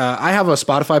rant, I have a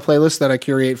Spotify playlist that I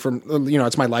curate from,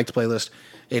 it's my liked playlist.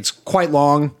 It's quite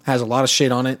long, has a lot of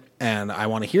shit on it, and I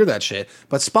want to hear that shit.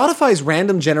 But Spotify's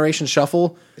random generation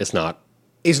shuffle It's not.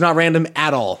 is not random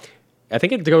at all. I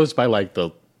think it goes by like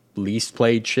the least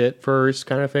played shit first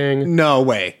kind of thing. No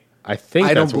way. I think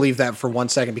I don't that's believe that for 1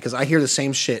 second because I hear the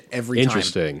same shit every time.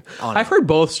 Interesting. on I've it. heard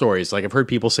both stories. Like I've heard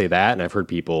people say that, and I've heard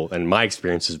people, and my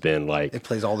experience has been like It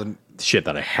plays all the. shit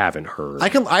that I haven't heard.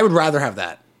 I would rather have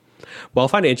that. Well, I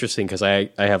find it interesting because I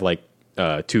have like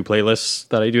 2 playlists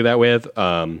that I do that with.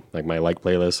 Like my like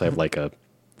playlist, I have like a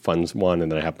fun one, and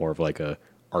then I have more of like a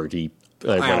arty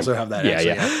I also have that, Yeah,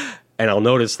 actually, yeah. And I'll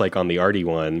notice like on the Artie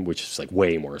one, which is like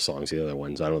way more songs than the other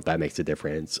ones. I don't know if that makes a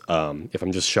difference. If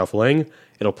I'm just shuffling,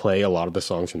 it'll play a lot of the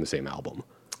songs from the same album.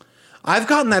 I've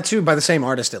gotten that too by the same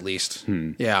artist at least.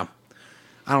 Yeah.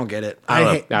 I don't get it. I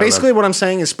don't Basically, know. what I'm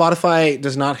saying is Spotify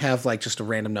does not have like just a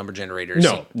random number generator.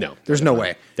 No. There's no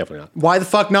way. Definitely not. Why the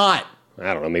fuck not?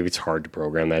 I don't know. Maybe it's hard to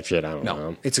program that shit. I don't No,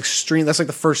 know. it's extreme. That's like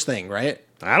the first thing, right?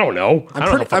 I don't know. I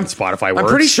don't know how fucking Spotify works. I'm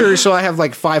pretty sure. So I have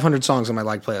like 500 songs on my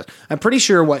liked playlist. I'm pretty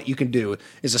sure what you can do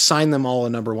is assign them all a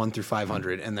number 1 through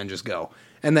 500 and then just go.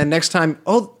 And then next time,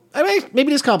 I mean,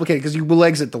 maybe it's complicated because you will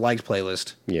exit the liked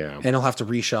playlist. Yeah. And it'll have to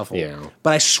reshuffle. Yeah.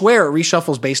 But I swear it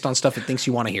reshuffles based on stuff it thinks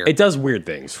you want to hear. It does weird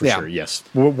things for Yeah. sure. Yes.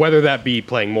 Whether that be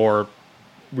playing more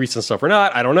recent stuff or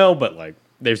not, I don't know. But like,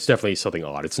 there's definitely something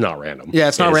odd. It's not random. Yeah,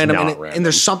 it's not It is random. not And random.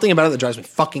 there's something about it that drives me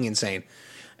fucking insane.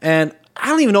 And I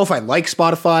don't even know if I like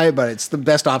Spotify, but it's the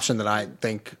best option that I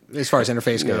think as far as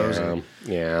interface goes. And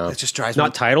Yeah. it just drives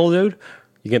Not me Tidal, dude.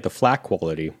 You get the flat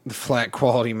quality the flat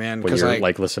quality, man. when Because you're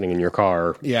like listening in your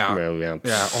car. yeah,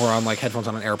 yeah. or on like headphones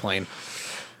on an airplane.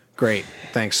 Great,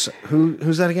 thanks.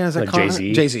 Who's that again? Is that Like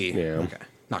Jay-Z? Jay-Z. Yeah. Okay,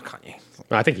 not Kanye.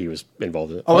 I think he was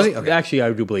involved in it. Oh, was he? Okay. Actually,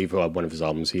 I do believe one of his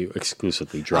albums he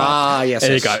exclusively dropped. Ah, yes,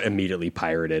 and yes. it got immediately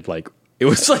pirated. Like it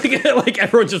was like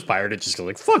everyone just pirated, just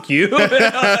like fuck you.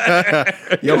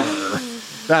 Yo,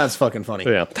 that's fucking funny.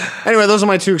 Yeah. Anyway, those are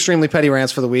my 2 extremely petty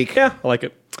rants for the week. Yeah, I like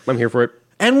it. I'm here for it.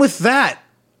 And with that,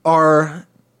 I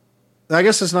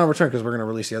guess it's not a return because we're going to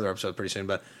release the other episode pretty soon,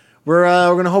 but we're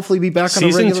going to hopefully be back on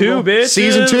Season a regular 2, roll. bitches.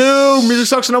 Season 2, Music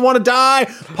Sucks and I Want to Die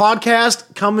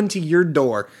podcast coming to your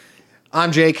door.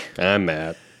 I'm Jake. I'm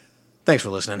Matt. Thanks for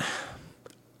listening.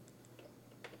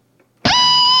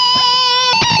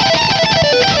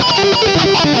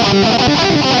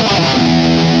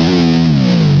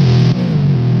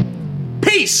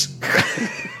 Peace.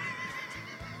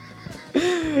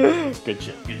 Good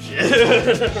shit. Good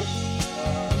shit.